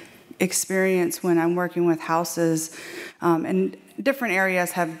experience when I'm working with houses, and different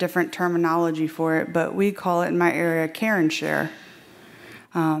areas have different terminology for it, but we call it in my area care and share.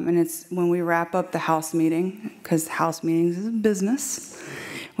 And it's when we wrap up the house meeting, because house meetings is a business.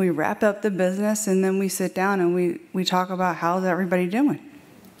 We wrap up the business and then we sit down and we talk about how's everybody doing.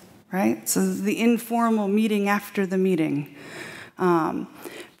 Right? So the informal meeting after the meeting.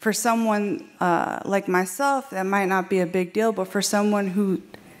 For someone like myself, that might not be a big deal, but for someone who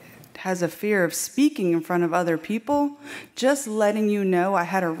has a fear of speaking in front of other people, just letting you know I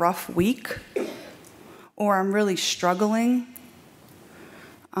had a rough week, or I'm really struggling,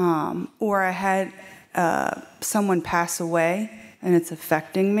 or I had someone pass away and it's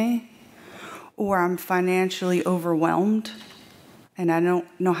affecting me, or I'm financially overwhelmed and I don't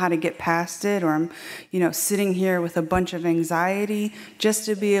know how to get past it, or I'm, sitting here with a bunch of anxiety, just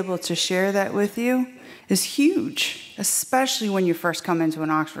to be able to share that with you is huge, especially when you first come into an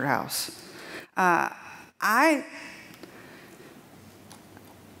Oxford House. I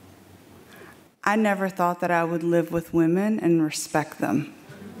never thought that I would live with women and respect them.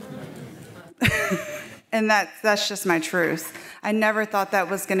 And that's just my truth. I never thought that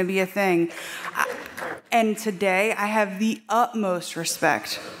was going to be a thing. And today, I have the utmost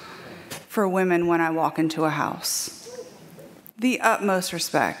respect for women when I walk into a house. The utmost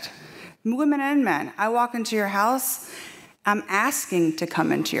respect. Women and men. I walk into your house, I'm asking to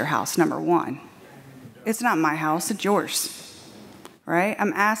come into your house, number one. It's not my house, it's yours. Right?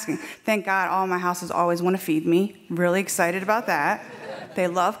 I'm asking. Thank God all my houses always want to feed me. Really excited about that. They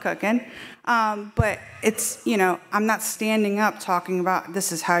love cooking. But it's, I'm not standing up talking about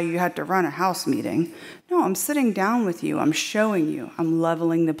this is how you had to run a house meeting. No, I'm sitting down with you. I'm showing you. I'm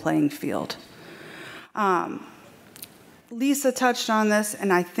leveling the playing field. Lisa touched on this,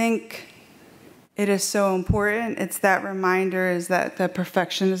 and I think it is so important. It's that reminder is that the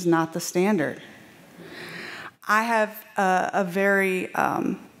perfection is not the standard. I have a very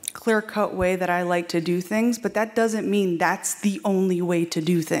clear-cut way that I like to do things, but that doesn't mean that's the only way to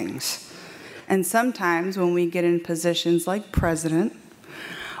do things. And sometimes when we get in positions like president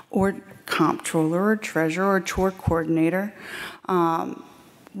or comptroller or treasurer or chore coordinator,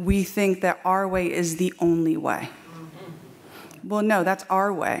 we think that our way is the only way. Well, no, that's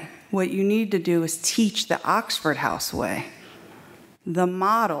our way. What you need to do is teach the Oxford House way. The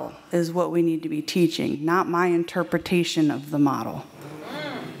model is what we need to be teaching, not my interpretation of the model.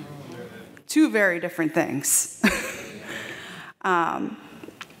 Two very different things.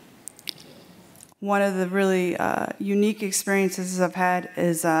 One of the really unique experiences I've had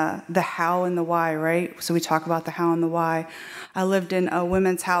is the how and the why, right? So we talk about the how and the why. I lived in a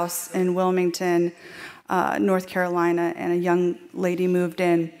women's house in Wilmington, North Carolina, and a young lady moved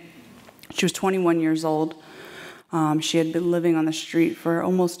in. She was 21 years old. She had been living on the street for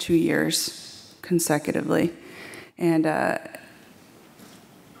almost 2 years consecutively. And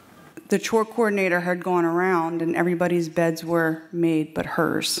the chore coordinator had gone around, and everybody's beds were made but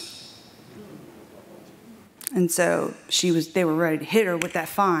hers. And so they were ready to hit her with that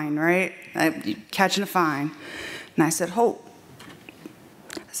fine, right? Catching a fine. And I said, Hope.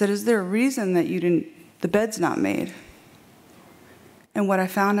 I said, is there a reason that the bed's not made? And what I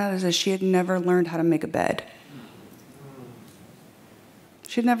found out is that she had never learned how to make a bed.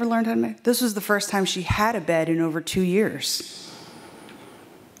 She'd never learned how to make. This was the first time she had a bed in over 2 years.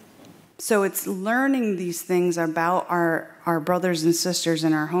 So it's learning these things about our brothers and sisters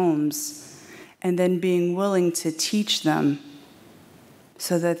in our homes, and then being willing to teach them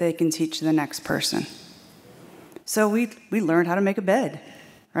so that they can teach the next person. So we learned how to make a bed,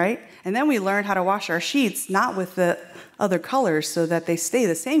 right? And then we learned how to wash our sheets, not with the other colors so that they stay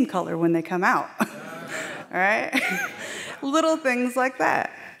the same color when they come out, all right? Little things like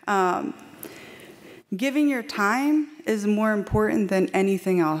that. Giving your time is more important than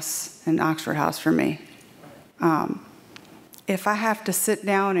anything else in Oxford House for me. If I have to sit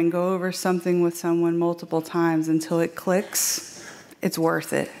down and go over something with someone multiple times until it clicks, it's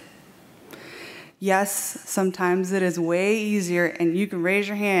worth it. Yes, sometimes it is way easier, and you can raise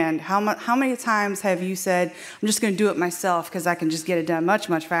your hand. How many times have you said, I'm just going to do it myself because I can just get it done much,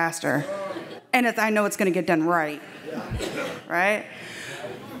 much faster? And I know it's going to get done right, right?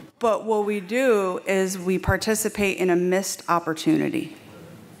 But what we do is we participate in a missed opportunity.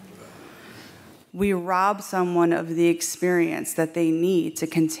 We rob someone of the experience that they need to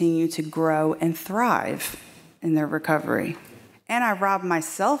continue to grow and thrive in their recovery. And I rob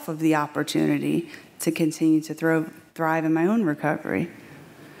myself of the opportunity to continue to thrive in my own recovery.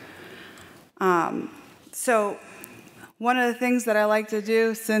 So one of the things that I like to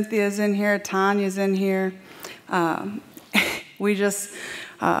do, Cynthia's in here, Tanya's in here, we just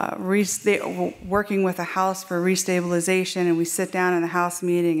working with a house for restabilization, and we sit down in the house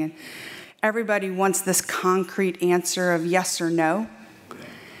meeting, and everybody wants this concrete answer of yes or no.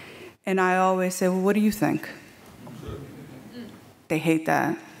 And I always say, well, what do you think? They hate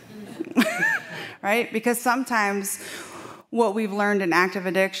that, right? Because sometimes what we've learned in active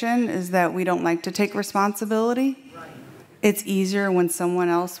addiction is that we don't like to take responsibility. It's easier when someone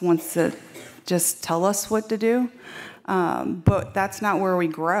else wants to just tell us what to do, but that's not where we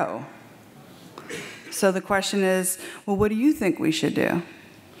grow. So the question is, well, what do you think we should do?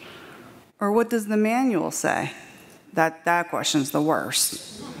 Or what does the manual say? That question's the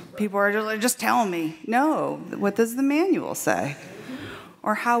worst. People are just tell me. No, what does the manual say?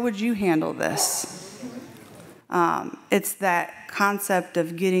 Or how would you handle this? It's that concept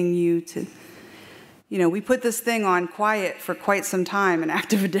of getting you to, we put this thing on quiet for quite some time in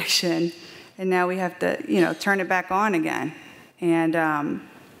active addiction, and now we have to, turn it back on again. And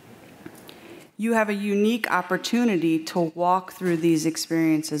you have a unique opportunity to walk through these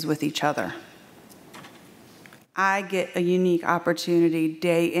experiences with each other. I get a unique opportunity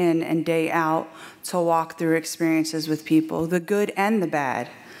day in and day out to walk through experiences with people, the good and the bad,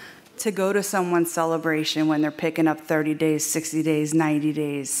 to go to someone's celebration when they're picking up 30 days, 60 days, 90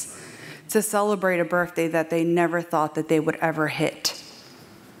 days, to celebrate a birthday that they never thought that they would ever hit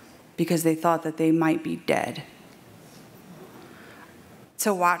because they thought that they might be dead.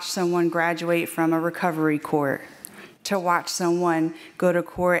 To watch someone graduate from a recovery court, to watch someone go to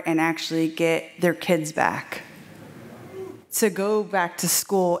court and actually get their kids back, to go back to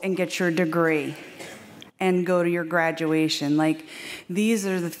school and get your degree and go to your graduation. Like, these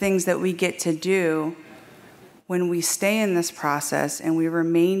are the things that we get to do when we stay in this process and we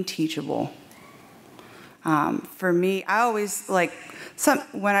remain teachable. For me, I always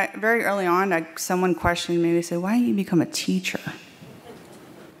very early on, someone questioned me. They said, "Why don't you become a teacher?"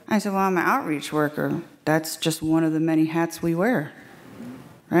 I said, "Well, I'm an outreach worker. That's just one of the many hats we wear,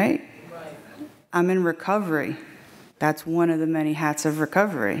 right? I'm in recovery. That's one of the many hats of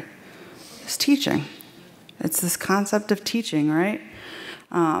recovery. It's teaching. It's this concept of teaching, right?"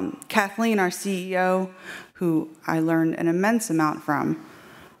 Kathleen, our CEO, who I learned an immense amount from,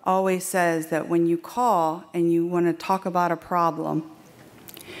 always says that when you call and you want to talk about a problem,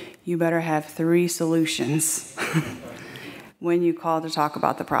 you better have 3 solutions when you call to talk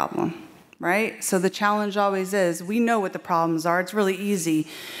about the problem, right? So the challenge always is, we know what the problems are. It's really easy.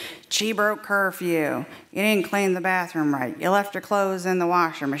 She broke curfew. You didn't clean the bathroom right. You left your clothes in the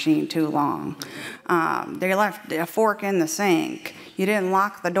washer machine too long. They left a fork in the sink. You didn't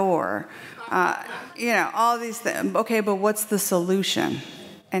lock the door. All these things. Okay, but what's the solution?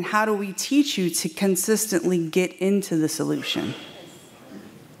 And how do we teach you to consistently get into the solution?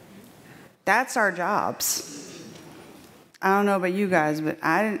 That's our jobs. I don't know about you guys, but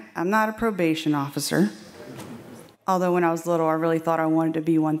I'm not a probation officer. Although when I was little, I really thought I wanted to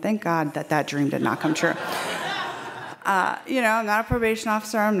be one. Thank God that dream did not come true. I'm not a probation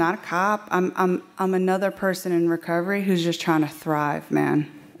officer. I'm not a cop. I'm another person in recovery who's just trying to thrive, man,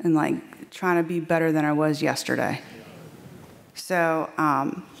 and trying to be better than I was yesterday. So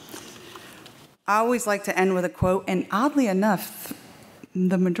I always like to end with a quote, and oddly enough,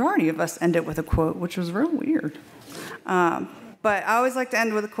 the majority of us end it with a quote, which was real weird. But I always like to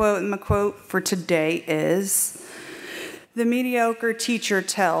end with a quote, and my quote for today is, "The mediocre teacher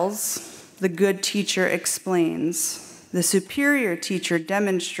tells, the good teacher explains, the superior teacher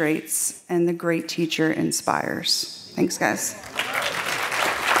demonstrates, and the great teacher inspires." Thanks, guys.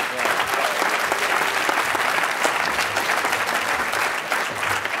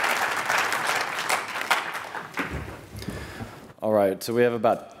 All right, so we have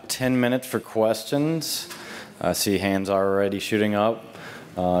about 10 minutes for questions. I see hands already shooting up.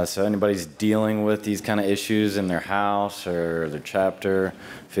 So anybody's dealing with these kind of issues in their house or their chapter,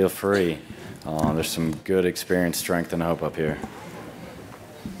 feel free. There's some good experience, strength, and hope up here.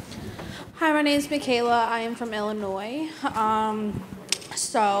 Hi, my name is Michaela. I am from Illinois.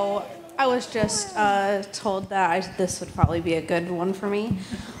 So I was just told that this would probably be a good one for me.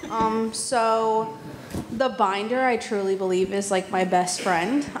 So the binder, I truly believe, is like my best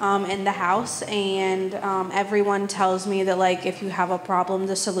friend in the house, and everyone tells me that like if you have a problem,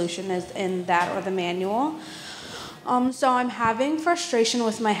 the solution is in that or the manual. So I'm having frustration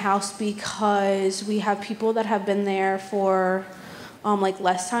with my house because we have people that have been there for like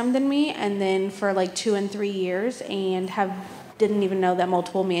less time than me, and then for like 2 and 3 years, and didn't even know that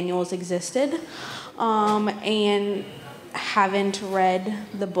multiple manuals existed, and haven't read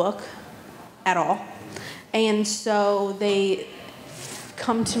the book at all. And so they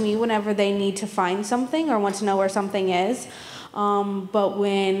come to me whenever they need to find something or want to know where something is. But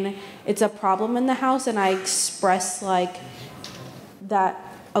when it's a problem in the house and I express like that,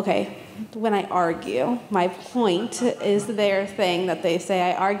 okay, when I argue, my point is their thing that they say.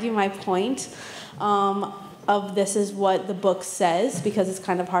 I argue my point of this is what the book says, because it's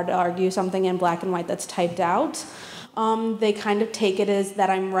kind of hard to argue something in black and white that's typed out. They kind of take it as that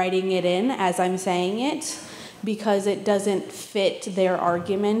I'm writing it in as I'm saying it, because it doesn't fit their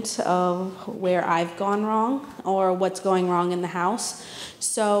argument of where I've gone wrong or what's going wrong in the house.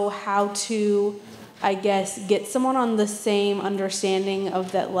 So how to, I guess, get someone on the same understanding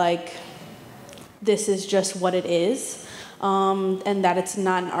of that, like, this is just what it is, and that it's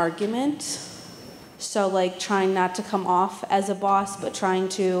not an argument. So, like, trying not to come off as a boss, but trying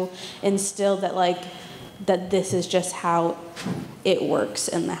to instill that, like, that this is just how it works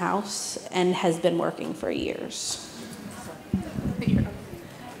in the house and has been working for years.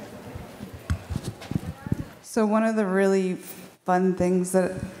 So one of the really fun things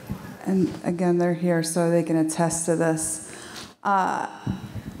that, and again, they're here so they can attest to this.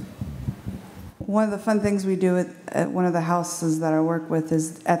 One of the fun things we do at one of the houses that I work with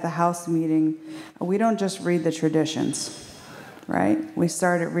is at the house meeting, we don't just read the traditions, right? We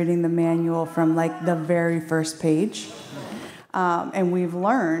started reading the manual from like the very first page. And we've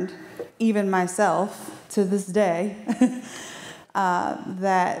learned, even myself to this day,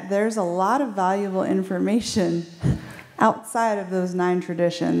 that there's a lot of valuable information outside of those 9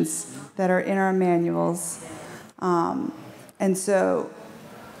 traditions that are in our manuals. And so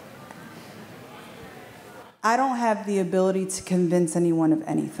I don't have the ability to convince anyone of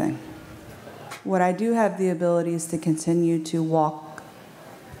anything. What I do have the ability is to continue to walk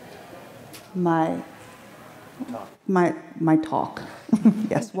my talk.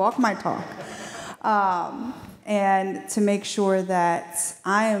 Yes, walk my talk. And to make sure that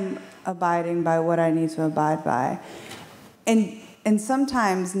I am abiding by what I need to abide by. And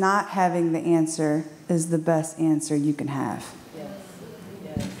sometimes not having the answer is the best answer you can have.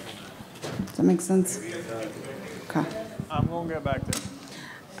 Yes. Does that make sense? Okay. I'm going to go back there.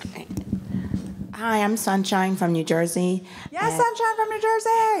 Hi, I'm Sunshine from New Jersey. Yes, Sunshine from New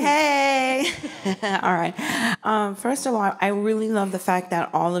Jersey. Hey. All right. First of all, I really love the fact that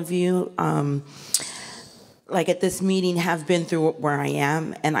all of you, like at this meeting, have been through where I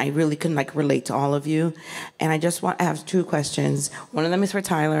am, and I really can like relate to all of you. And I have 2 questions. One of them is for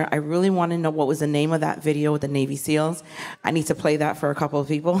Tyler. I really want to know what was the name of that video with the Navy SEALs. I need to play that for a couple of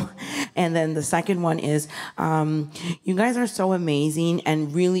people. And then the second one is, you guys are so amazing,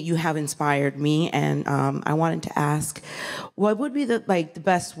 and really you have inspired me. And I wanted to ask, what would be the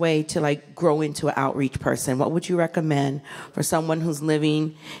best way to like grow into an outreach person? What would you recommend for someone who's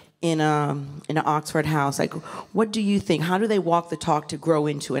living in an Oxford house? Like, what do you think? How do they walk the talk to grow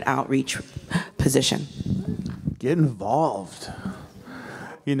into an outreach position? Get involved.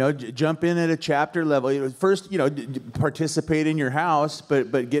 You know, jump in at a chapter level. First, participate in your house,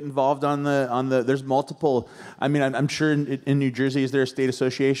 but get involved on the. There's multiple. I mean, I'm sure in New Jersey, is there a state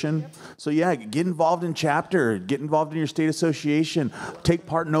association? Yep. So yeah, get involved in chapter. Get involved in your state association. Take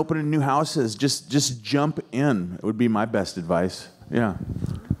part in opening new houses. Just jump in. It would be my best advice. Yeah.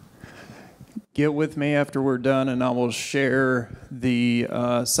 Get with me after we're done, and I will share the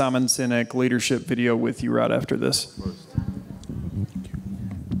Simon Sinek leadership video with you right after this.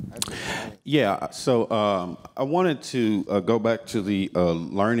 Yeah, so I wanted to go back to the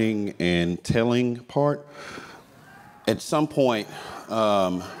learning and telling part. At some point,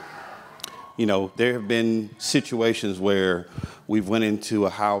 there have been situations where we've went into a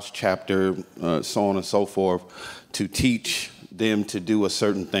house chapter, so on and so forth, to teach them to do a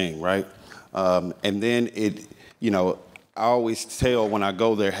certain thing, right? And then always tell when I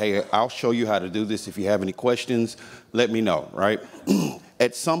go there, hey, I'll show you how to do this. If you have any questions, let me know, right?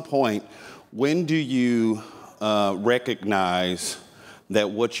 At some point, when do you recognize that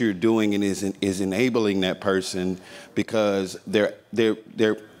what you're doing is enabling that person because they're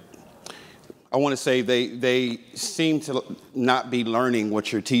I want to say they seem to not be learning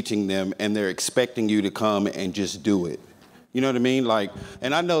what you're teaching them, and they're expecting you to come and just do it. You know what I mean? Like,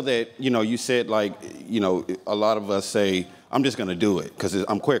 and I know that, you said like, a lot of us say, I'm just going to do it because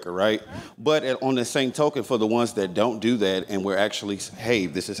I'm quicker, right? But on the same token, for the ones that don't do that and we're actually, hey,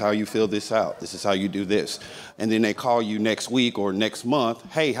 this is how you fill this out. This is how you do this. And then they call you next week or next month,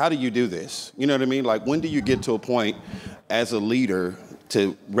 hey, how do you do this? You know what I mean? Like, when do you get to a point as a leader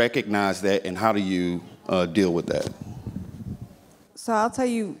to recognize that, and how do you deal with that? So I'll tell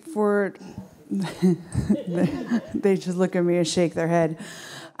you, they just look at me and shake their head.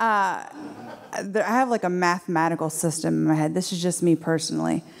 I have like a mathematical system in my head. This is just me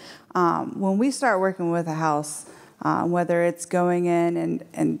personally. When we start working with a house, whether it's going in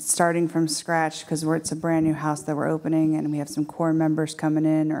and starting from scratch because it's a brand new house that we're opening and we have some core members coming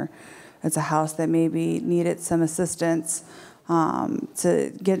in, or it's a house that maybe needed some assistance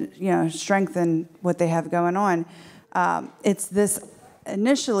to get, strengthen what they have going on.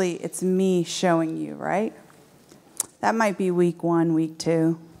 Initially, it's me showing you, right? That might be week 1, week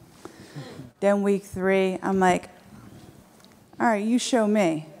 2. Then week 3, I'm like, all right, you show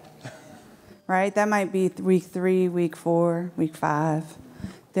me, right? That might be week 3, week 4, week 5.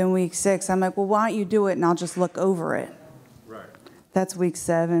 Then week 6, I'm like, well, why don't you do it and I'll just look over it. Right. That's week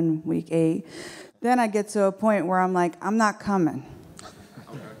 7, week 8. Then I get to a point where I'm like, I'm not coming.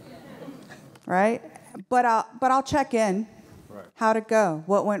 Okay. Right? But I'll check in. Right. How'd it go?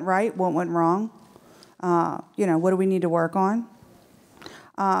 What went right? What went wrong? What do we need to work on?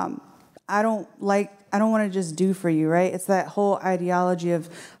 I don't want to just do for you, right? It's that whole ideology of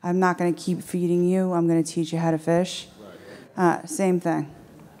I'm not going to keep feeding you. I'm going to teach you how to fish. Right. Same thing.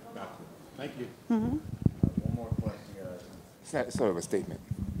 Gotcha. Thank you. Mm-hmm. One more question, guys. It's sort of a statement.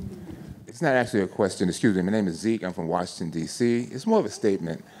 It's not actually a question. Excuse me. My name is Zeke. I'm from Washington, D.C. It's more of a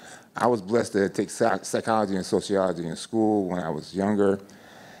statement. I was blessed to take psychology and sociology in school when I was younger.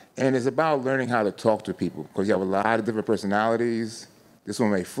 And it's about learning how to talk to people, because you have a lot of different personalities. This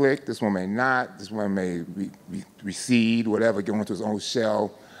one may flick, this one may not, this one may recede, whatever, go into his own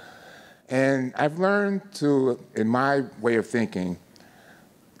shell. And I've learned to, in my way of thinking,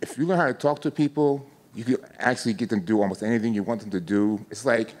 if you learn how to talk to people, you can actually get them to do almost anything you want them to do. It's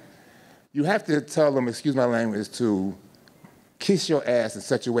like you have to tell them, excuse my language, to kiss your ass in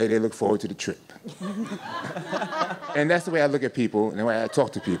such a way they look forward to the trip. And that's the way I look at people and the way I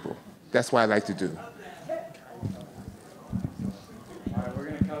talk to people. That's what I like to do. All right, we're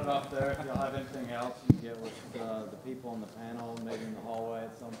going to cut it off there. If y'all have anything else, you can get with the people on the panel, maybe in the hallway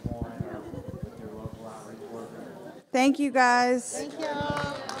at some point, or with your local outreach worker. Thank you, guys. Thank you.